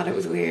 I thought it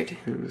was weird.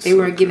 They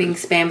were giving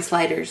spam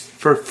sliders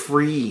for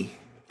free.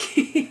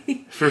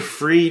 For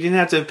free, you didn't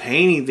have to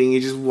pay anything. You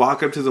just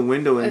walk up to the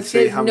window and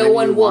say how many you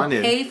wanted. No one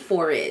will pay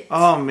for it.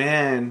 Oh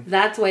man,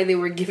 that's why they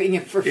were giving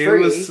it for free. It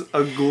was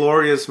a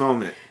glorious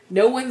moment.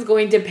 No one's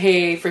going to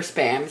pay for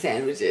spam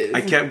sandwiches.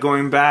 I kept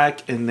going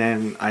back, and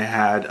then I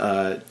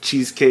had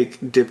cheesecake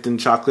dipped in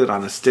chocolate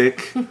on a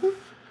stick.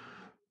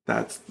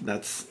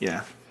 That's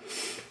yeah.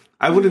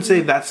 I wouldn't say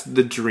that's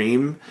the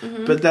dream,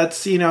 but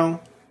that's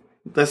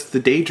that's the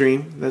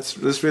daydream. That's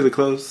really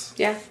close.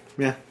 Yeah.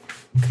 Yeah.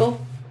 Cool.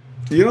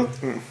 You don't?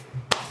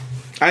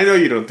 I know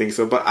you don't think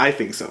so, but I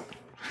think so.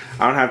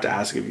 I don't have to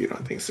ask if you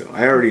don't think so.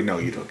 I already know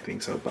you don't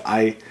think so, but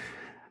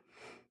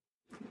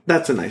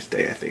that's a nice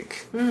day, I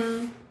think.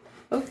 Mm-hmm.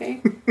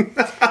 Okay.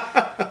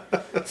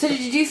 So did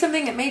you do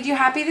something that made you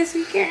happy this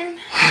weekend?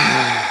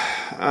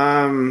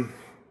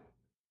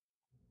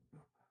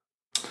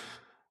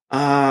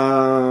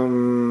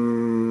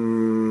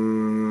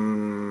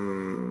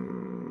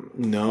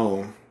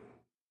 No.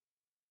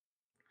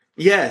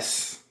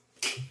 Yes.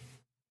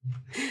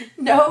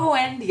 No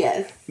and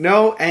yes.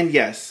 No and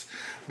yes.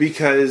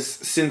 Because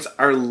since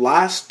our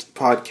last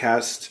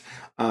podcast,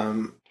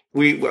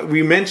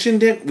 we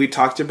mentioned it. We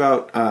talked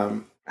about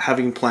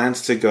having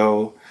plans to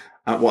go.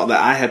 That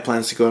I had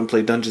plans to go and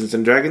play Dungeons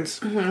and Dragons,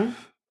 and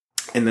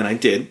then I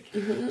did.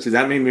 So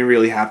that made me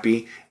really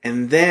happy.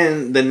 And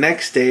then the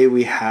next day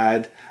we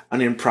had an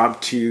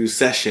impromptu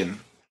session,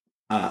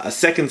 a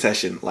second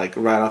session, like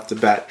right off the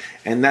bat,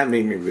 and that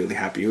made me really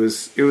happy. It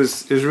was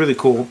really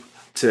cool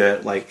to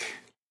like.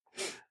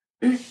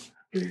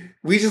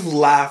 We just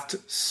laughed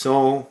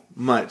so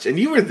much, and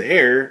you were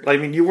there. I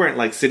mean, you weren't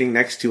like sitting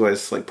next to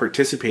us, like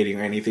participating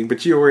or anything,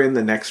 but you were in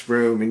the next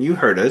room and you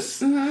heard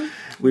us.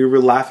 We were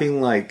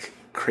laughing like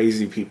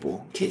crazy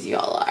people. Because you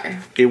all are.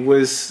 It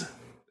was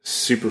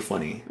super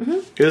funny.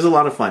 It was a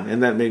lot of fun,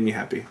 and that made me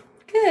happy.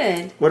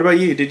 Good. What about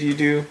you? Did you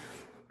do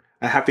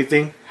a happy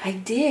thing? I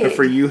did. Or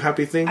for you,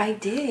 happy thing? I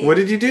did. What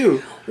did you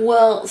do?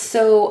 Well,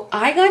 so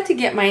I got to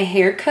get my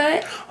hair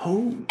cut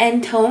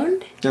and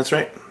toned. That's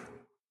right.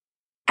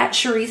 At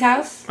Cherie's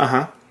house.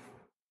 Uh-huh.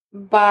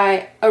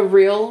 By a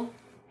real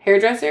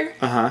hairdresser.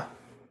 Uh-huh.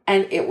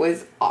 And it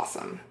was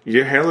awesome.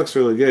 Your hair looks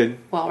really good.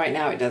 Well, right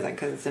now it doesn't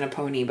because it's in a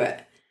pony,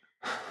 but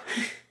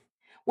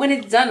when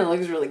it's done, it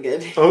looks really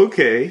good.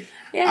 Okay.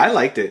 Yeah. I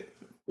liked it.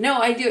 No,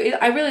 I do.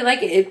 I really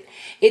like it.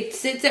 It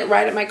sits it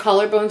right at my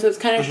collarbone, so it's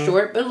kind of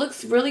short, but it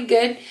looks really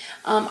good.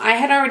 I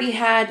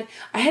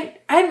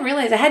hadn't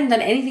realized I hadn't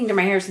done anything to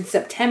my hair since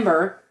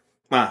September.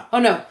 Oh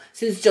no,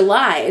 since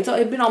July. It's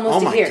been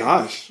almost a year. Oh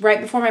my gosh. Right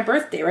before my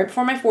birthday, right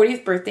before my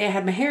 40th birthday, I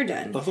had my hair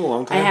done. That's a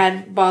long time. I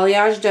had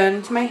balayage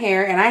done to my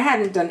hair, and I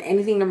hadn't done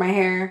anything to my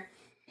hair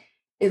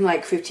in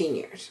like 15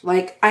 years.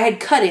 Like, I had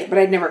cut it, but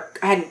I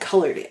hadn't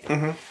colored it.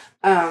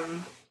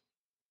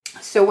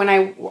 So when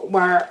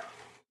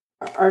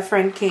our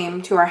friend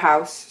came to our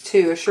house,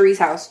 to Cherie's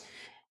house,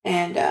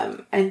 and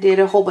did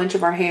a whole bunch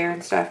of our hair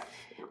and stuff,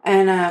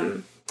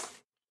 and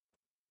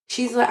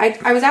she's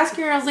like, I was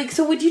asking her, I was like,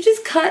 so would you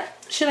just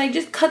should I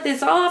just cut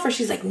this off? Or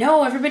she's like,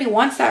 no, everybody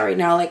wants that right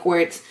now. Like, where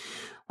it's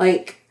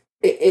like,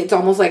 it's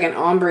almost like an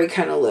ombre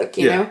kind of look,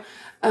 you know?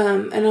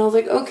 And I was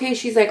like, okay.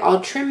 She's like,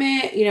 I'll trim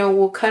it,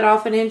 we'll cut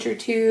off an inch or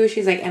two.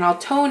 She's like, and I'll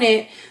tone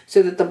it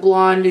so that the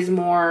blonde is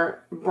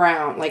more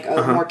brown, like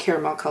a more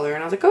caramel color.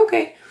 And I was like,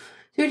 okay.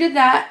 So we did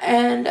that.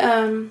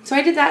 And, so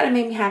I did that and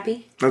it made me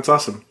happy. That's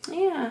awesome.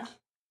 Yeah.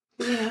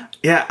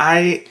 Yeah,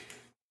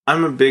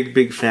 I'm a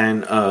big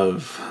fan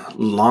of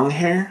long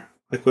hair,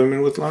 like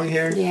women with long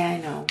hair. Yeah, I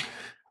know.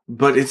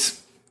 But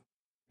it's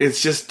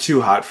just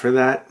too hot for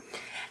that.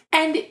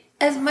 And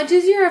as much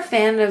as you're a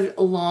fan of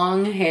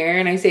long hair,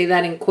 and I say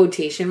that in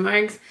quotation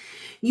marks,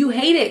 you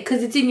hate it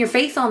because it's in your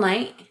face all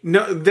night.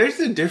 No, there's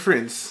a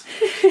difference.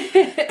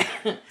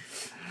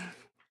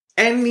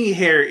 Any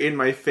hair in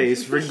my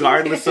face,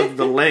 regardless of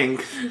the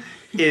length,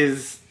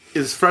 is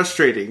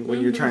frustrating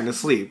when you're trying to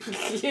sleep.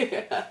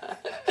 Yeah.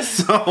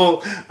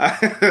 So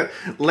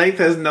length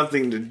has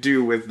nothing to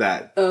do with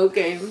that.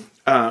 Okay.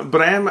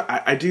 But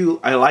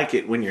I like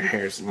it when your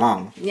hair is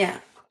long. Yeah.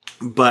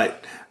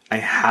 But I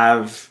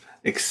have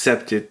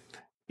accepted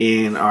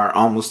in our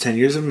almost 10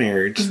 years of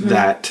marriage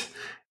that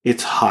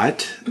it's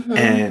hot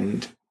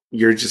and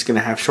you're just going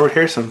to have short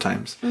hair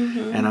sometimes.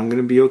 And I'm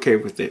going to be okay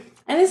with it.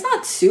 And it's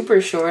not super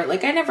short.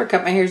 Like, I never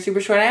cut my hair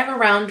super short. I have a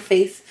round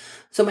face,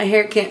 so my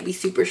hair can't be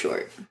super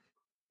short.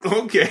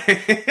 Okay.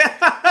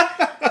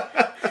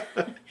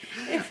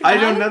 I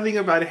know nothing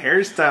about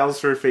hairstyles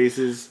for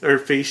faces or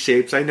face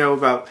shapes. I know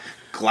about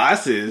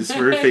glasses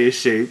for face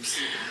shapes.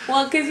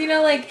 Well, because,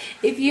 like,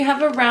 if you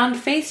have a round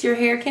face, your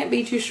hair can't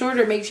be too short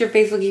or it makes your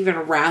face look even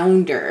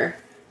rounder.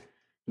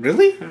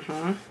 Really?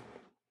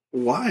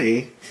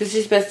 Why? So it's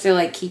just best to,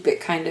 like, keep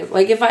it kind of...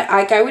 Like, if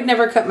I would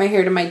never cut my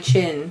hair to my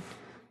chin.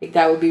 Like,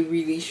 that would be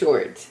really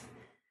short.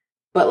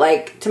 But,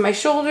 like, to my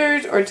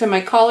shoulders or to my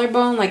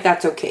collarbone, like,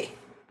 that's okay.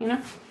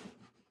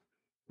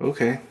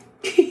 Okay.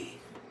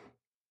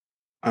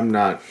 I'm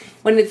not.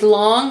 When it's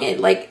long,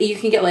 you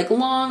can get, like,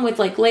 long with,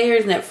 like,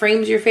 layers, and it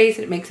frames your face,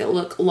 and it makes it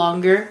look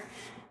longer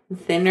and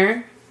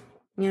thinner.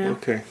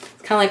 Okay.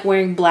 It's kind of like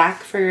wearing black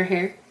for your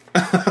hair.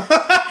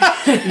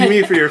 You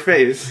mean for your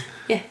face?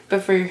 Yeah,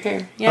 but for your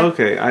hair. Yeah.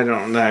 Okay,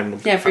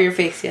 yeah, for your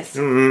face, yes.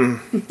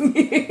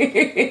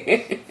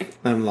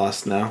 I'm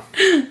lost now.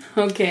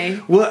 Okay.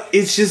 Well,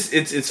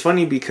 it's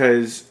funny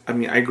because,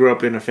 I grew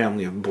up in a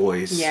family of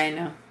boys. Yeah, I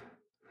know.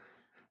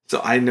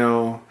 So I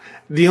know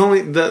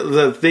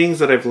the things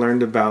that I've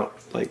learned about,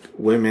 like,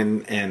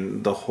 women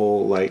and the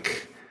whole,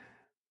 like,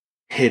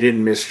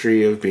 hidden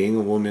mystery of being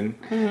a woman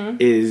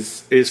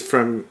is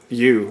from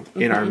you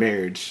in our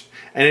marriage.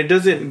 And it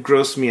doesn't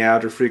gross me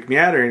out or freak me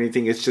out or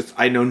anything. It's just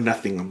I know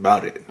nothing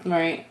about it.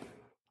 Right.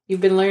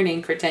 You've been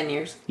learning for 10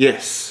 years.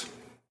 Yes.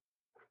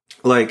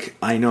 Like,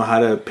 I know how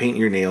to paint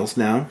your nails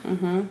now.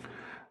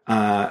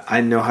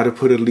 I know how to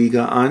put a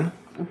liga on.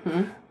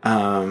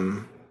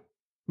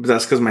 But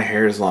that's because my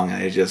hair is long.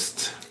 And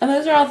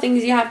those are all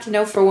things you have to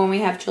know for when we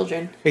have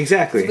children.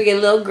 Exactly. If we get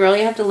a little girl,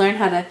 you have to learn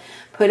how to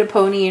put a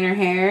pony in her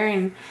hair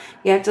and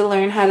You have to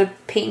learn how to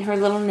paint her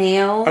little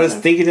nails. I was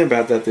thinking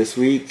about that this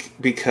week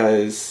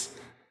because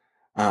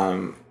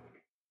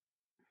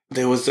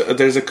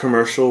there's a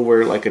commercial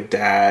where like a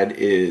dad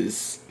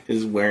is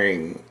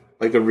wearing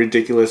like a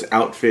ridiculous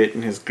outfit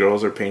and his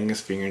girls are painting his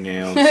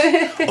fingernails.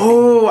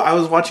 Oh, I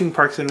was watching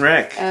Parks and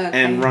Rec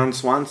and Ron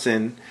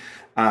Swanson.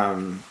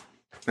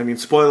 I mean,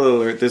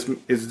 spoiler alert,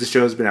 the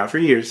show has been out for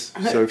years,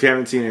 so if you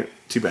haven't seen it,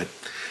 too bad.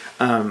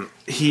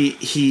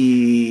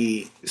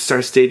 He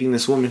starts dating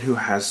this woman who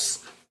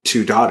has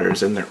 2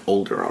 daughters, and they're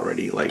older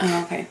already, like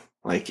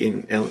like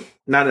in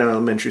not in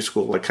elementary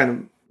school, like kind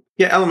of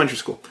elementary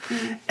school,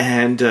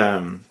 and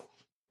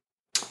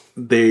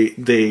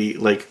they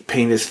like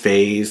paint his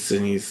face,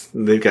 and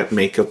they've got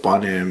makeup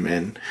on him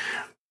and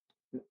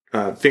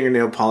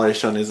fingernail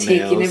polish on his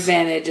nails, taking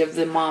advantage of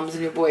the mom's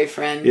new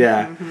boyfriend.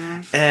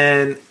 Yeah,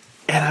 and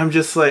I'm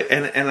just like,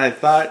 and I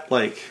thought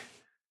like,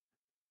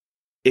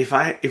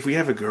 if we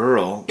have a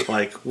girl,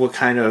 like, what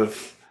kind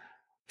of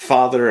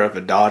father of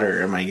a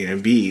daughter am I gonna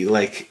be?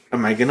 Like,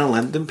 am I gonna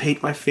let them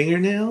paint my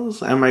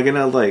fingernails? Am I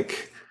gonna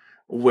like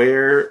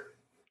wear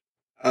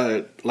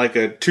like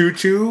a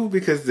tutu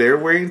because they're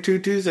wearing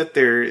tutus at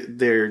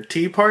their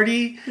tea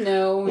party?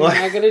 No, we're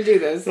not gonna do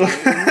those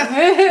things.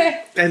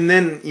 And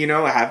then,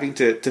 having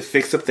to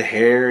fix up the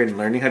hair and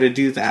learning how to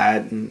do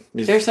that. And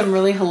there's some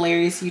really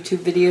hilarious YouTube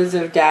videos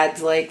of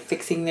dads like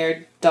fixing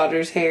their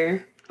daughter's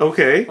hair.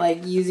 Okay.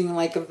 Like using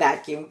like a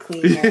vacuum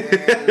cleaner.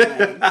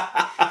 And,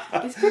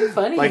 like, it's pretty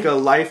funny. Like a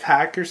life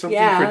hack or something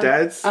for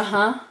dads?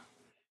 Uh-huh.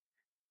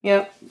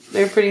 Yep.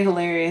 They're pretty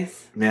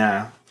hilarious.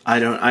 Yeah. I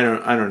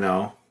don't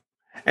know.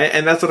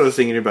 And that's what I was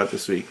thinking about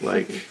this week.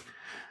 Like,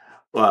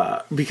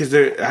 because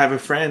I have a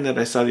friend that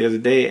I saw the other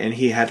day, and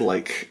he had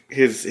like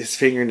his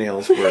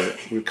fingernails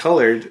were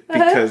colored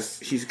because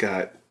he's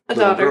got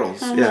little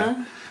girls.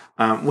 Yeah.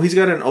 Well, he's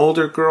got an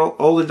older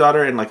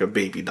daughter, and like a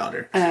baby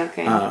daughter. Oh,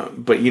 okay.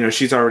 But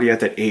she's already at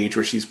that age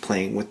where she's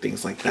playing with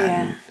things like that.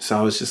 Yeah. And so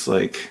I was just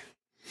like,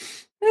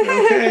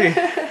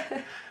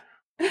 okay,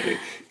 like,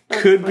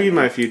 could be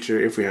my future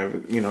if we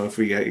have, if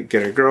we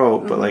get a girl.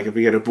 But like, if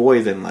we get a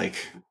boy, then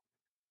like,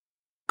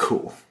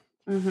 cool.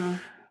 Mm-hmm.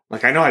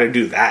 Like, I know how to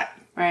do that.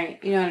 Right.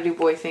 You know how to do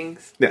boy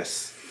things.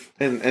 Yes.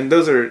 And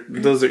those are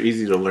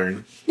easy to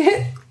learn.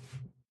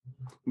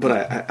 But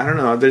I don't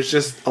know. There's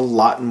just a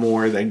lot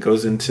more that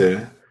goes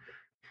into,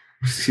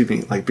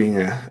 like being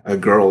a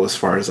girl as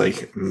far as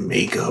like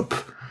makeup.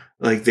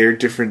 Like, there are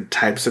different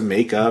types of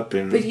makeup,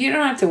 but you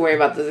don't have to worry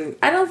about those.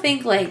 I don't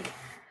think I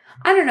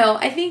don't know.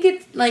 I think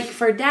it's like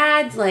for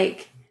dads,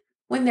 like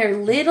when they're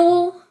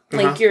little,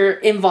 like you're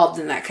involved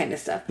in that kind of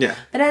stuff. Yeah.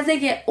 But as they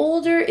get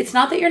older, it's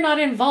not that you're not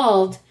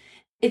involved.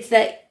 It's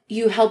that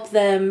you help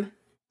them.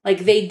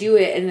 Like, they do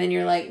it, and then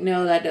you're like,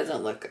 no, that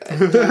doesn't look good.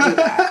 Don't do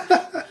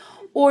that.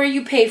 Or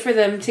you pay for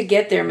them to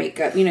get their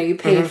makeup. You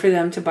pay for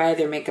them to buy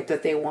their makeup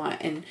that they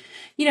want. And,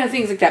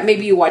 things like that.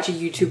 Maybe you watch a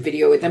YouTube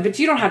video with them, but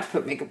you don't have to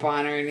put makeup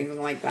on or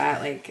anything like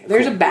that. Like,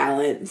 there's a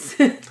balance.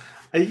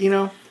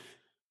 I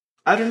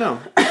don't know.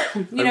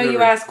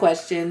 You ask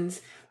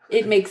questions.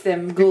 It makes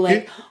them go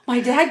like, my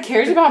dad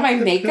cares about my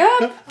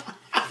makeup?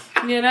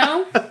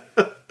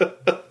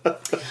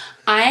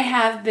 I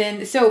have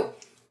been... So...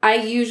 I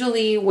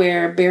usually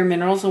wear Bare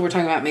Minerals when we're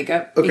talking about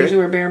makeup. Okay. I usually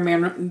wear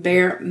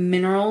Bare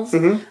Minerals.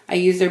 Mm-hmm. I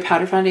use their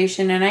powder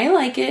foundation, and I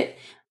like it.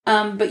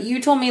 But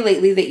you told me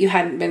lately that you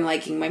hadn't been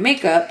liking my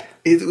makeup.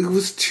 It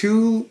was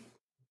too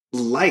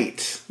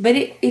light. But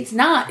it's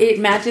not. It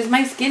matches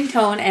my skin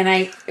tone, and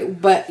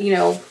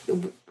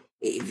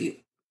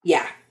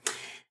yeah.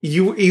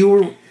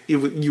 You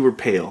were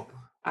pale.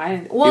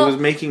 It was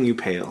making you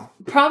pale.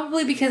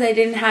 Probably because I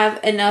didn't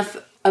have enough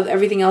of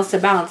everything else to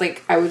balance.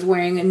 Like, I was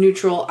wearing a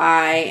neutral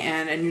eye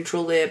and a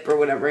neutral lip or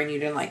whatever, and you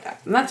didn't like that.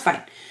 And that's fine.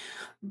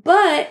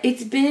 But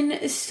it's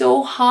been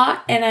so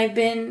hot, and I've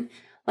been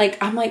like,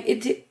 I'm like,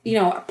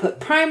 I put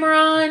primer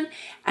on,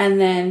 and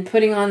then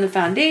putting on the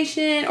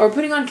foundation, or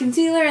putting on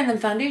concealer and then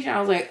foundation. I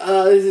was like,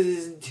 oh, this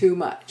is too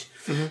much.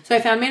 Mm-hmm. So I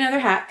found me another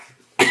hack.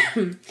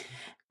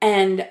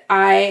 And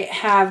I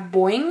have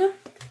Boing.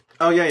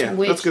 Oh, yeah.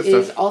 Which that's good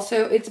is stuff.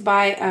 also, it's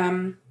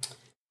by...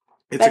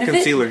 It's Benefit. A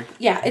concealer.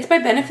 Yeah, it's by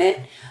Benefit.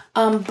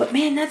 But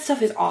man, that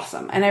stuff is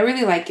awesome. And I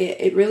really like it.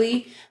 It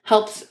really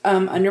helps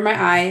under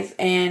my eyes.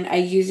 And I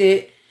use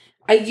it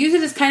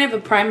as kind of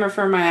a primer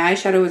for my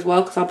eyeshadow as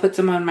well, because I'll put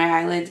some on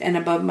my eyelids and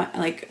above my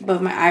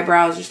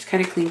eyebrows, just to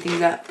kind of clean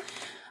things up.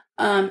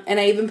 And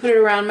I even put it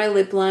around my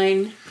lip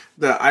line.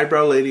 The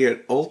eyebrow lady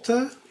at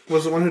Ulta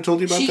was the one who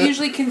told you about that? She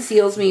usually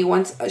conceals me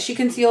once. She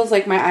conceals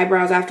like my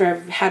eyebrows after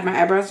I've had my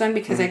eyebrows done,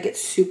 because I get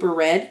super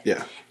red.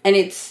 Yeah. And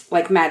it's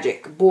like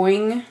magic.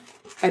 Boing.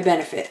 I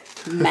Benefit.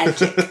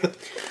 Magic.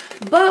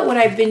 But what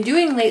I've been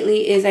doing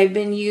lately is I've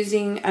been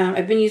using the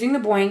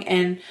Boing,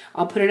 and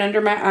I'll put it under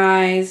my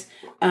eyes.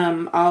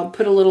 I'll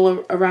put a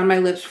little around my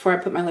lips before I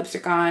put my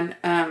lipstick on,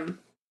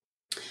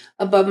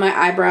 above my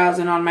eyebrows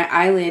and on my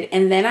eyelid.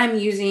 And then I'm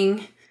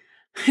using,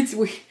 it's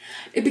weird,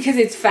 because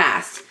it's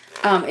fast.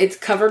 It's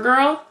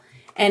CoverGirl,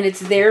 and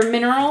it's their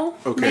mineral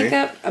Okay.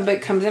 makeup, but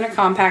it comes in a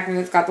compact and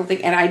it's got the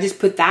thing, and I just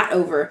put that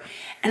over.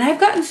 And I've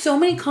gotten so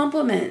many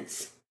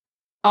compliments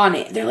on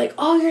it. They're like,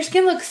 "Oh, your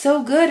skin looks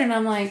so good," and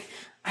I'm like,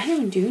 I didn't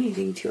even do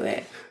anything to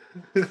it.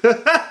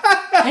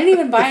 I didn't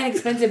even buy an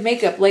expensive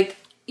makeup. Like,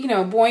 you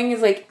know, Boing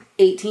is like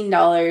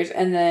 $18,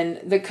 and then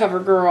the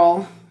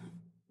CoverGirl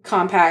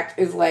compact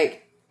is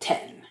like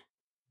 $10.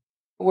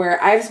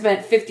 Where I've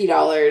spent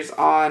 $50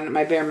 on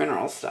my Bare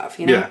Minerals stuff,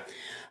 you know? Yeah.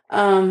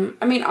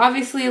 I mean,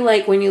 obviously,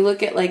 like, when you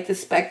look at, like, the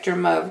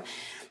spectrum of,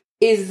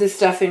 is the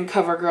stuff in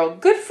CoverGirl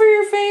good for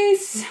your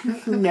face?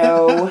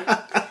 No.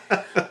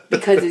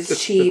 Because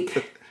it's cheap,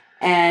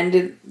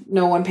 and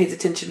no one pays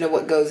attention to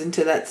what goes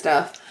into that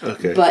stuff.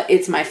 Okay. But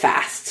it's my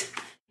fast.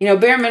 You know,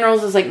 Bare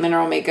Minerals is like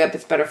mineral makeup.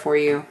 It's better for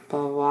you,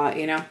 blah, blah, blah,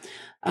 you know?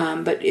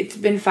 But it's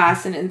been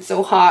fast, and it's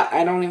so hot,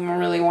 I don't even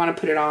really want to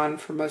put it on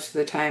for most of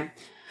the time.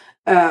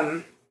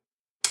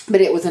 But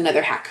it was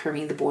another hack for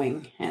me, the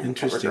Boing and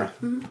Interesting. CoverGirl.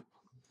 Mm-hmm.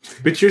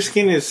 But your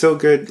skin is so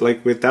good,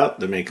 like, without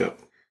the makeup.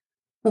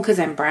 Well, because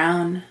I'm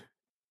brown.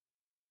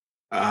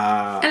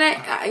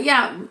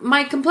 And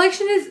my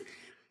complexion is,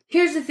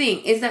 here's the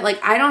thing, is that,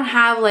 like, I don't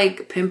have,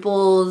 like,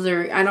 pimples,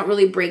 or I don't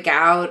really break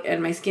out,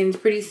 and my skin's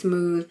pretty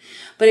smooth.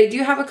 But I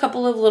do have a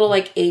couple of little,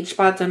 like, age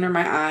spots under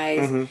my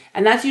eyes.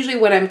 And that's usually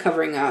what I'm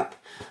covering up.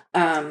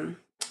 And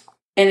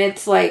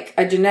it's, like,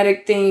 a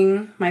genetic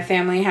thing. My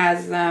family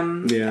has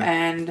them. Yeah.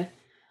 And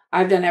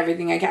I've done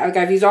everything I can. Like,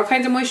 I've used all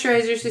kinds of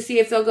moisturizers to see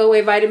if they'll go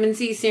away. Vitamin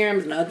C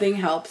serums, nothing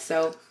helps.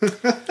 So,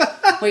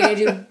 what are you going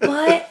to do?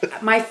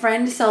 But my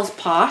friend sells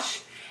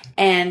Posh,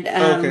 and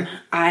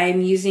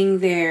I'm using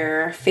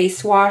their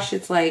face wash.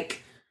 It's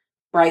like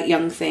Bright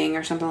Young Thing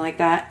or something like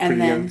that. And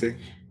Pretty then, Young Thing.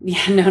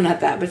 Yeah, no, not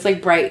that. But it's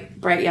like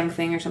Bright Young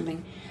Thing or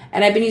something.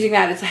 And I've been using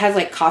that. It has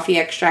like coffee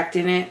extract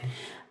in it.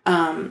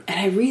 And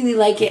I really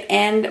like it.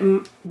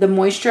 And the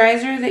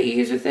moisturizer that you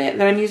use with it,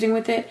 that I'm using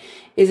with it,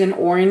 is an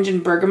orange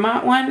and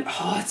bergamot one.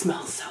 Oh, it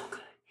smells so good.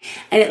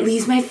 And it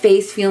leaves my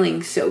face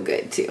feeling so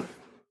good, too.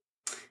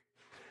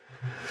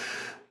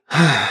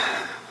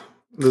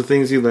 The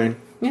things you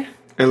learn. Yeah.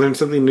 I learned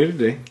something new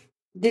today.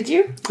 Did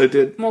you? I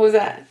did. What was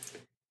that?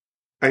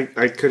 I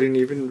couldn't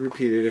even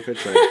repeat it if I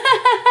tried.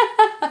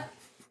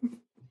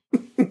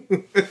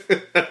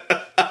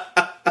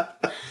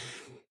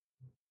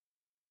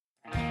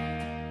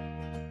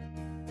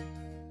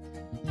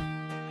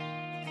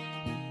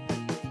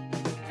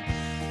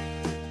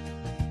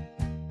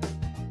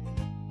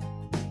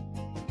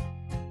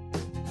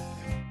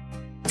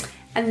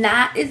 And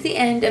that is the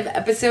end of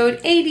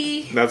episode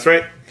 80. That's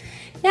right.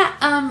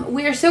 Yeah,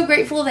 we are so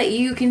grateful that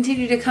you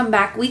continue to come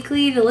back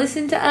weekly to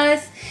listen to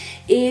us.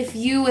 If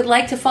you would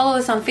like to follow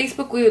us on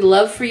Facebook, we would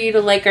love for you to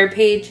like our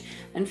page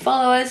and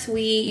follow us.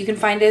 You can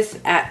find us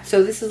at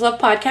So This Is Love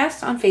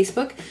Podcast on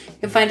Facebook. You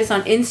can find us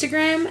on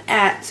Instagram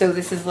at So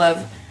This Is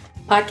Love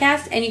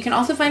Podcast. And you can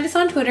also find us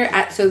on Twitter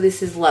at So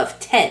This Is Love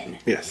 10.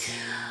 Yes.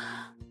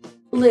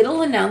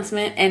 Little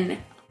announcement, and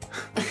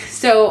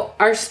so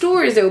our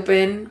store is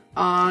open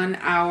on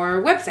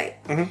our website,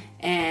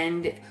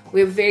 and we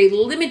have very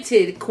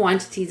limited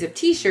quantities of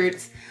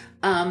t-shirts,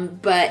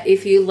 but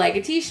if you like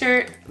a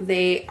t-shirt,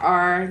 they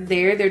are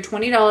there. They're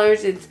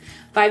 $20. It's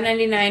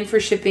 $5.99 for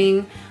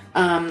shipping,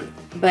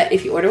 but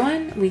if you order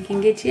one, we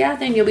can get you out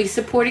there, and you'll be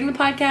supporting the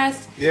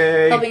podcast.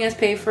 Yay. Helping us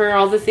pay for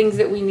all the things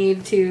that we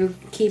need to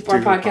keep our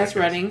podcast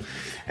running,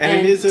 and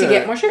it is to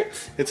get more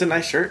shirts. It's a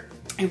nice shirt.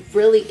 It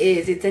really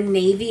is. It's a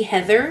navy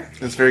heather.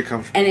 It's very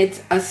comfortable. And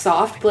it's a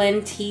soft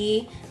blend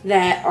tee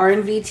that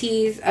R&V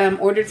Tees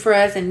ordered for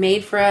us and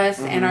made for us.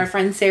 And our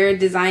friend Sarah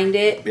designed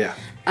it. Yeah.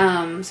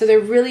 So they're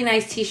really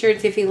nice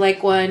t-shirts. If you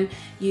like one,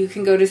 you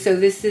can go to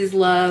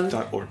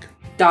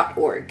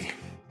sothislove.org.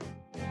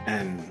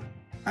 And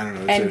I don't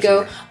know. And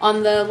go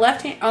on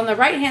the on the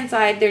right hand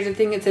side, there's a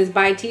thing that says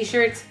buy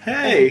t-shirts.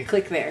 Hey.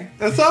 Click there.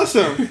 That's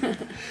awesome.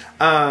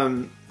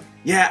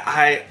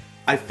 Yeah,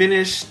 I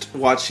finished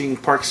watching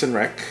Parks and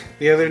Rec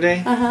the other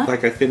day.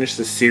 Like, I finished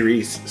the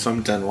series, so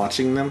I'm done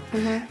watching them.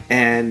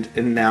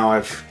 And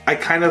now I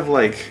kind of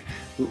like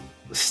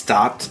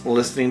stopped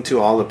listening to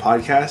all the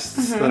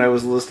podcasts that I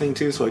was listening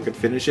to so I could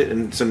finish it.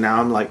 And so now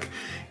I'm like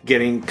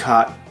getting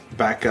caught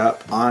back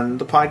up on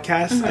the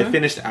podcast. I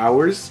finished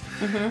Hours.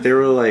 There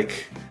were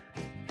like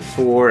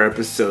 4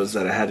 episodes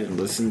that I hadn't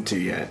listened to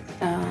yet.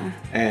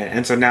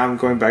 And so now I'm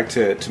going back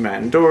to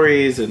Matt and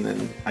Dory's, and then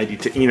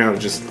IDT,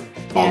 just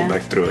all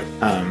back through it.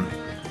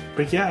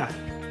 But yeah,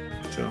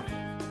 so.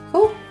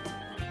 Cool.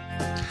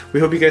 We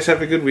hope you guys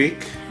have a good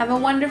week. Have a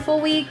wonderful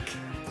week.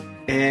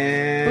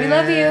 And we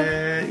love you.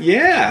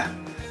 Yeah.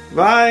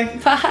 Bye.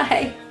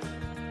 Bye.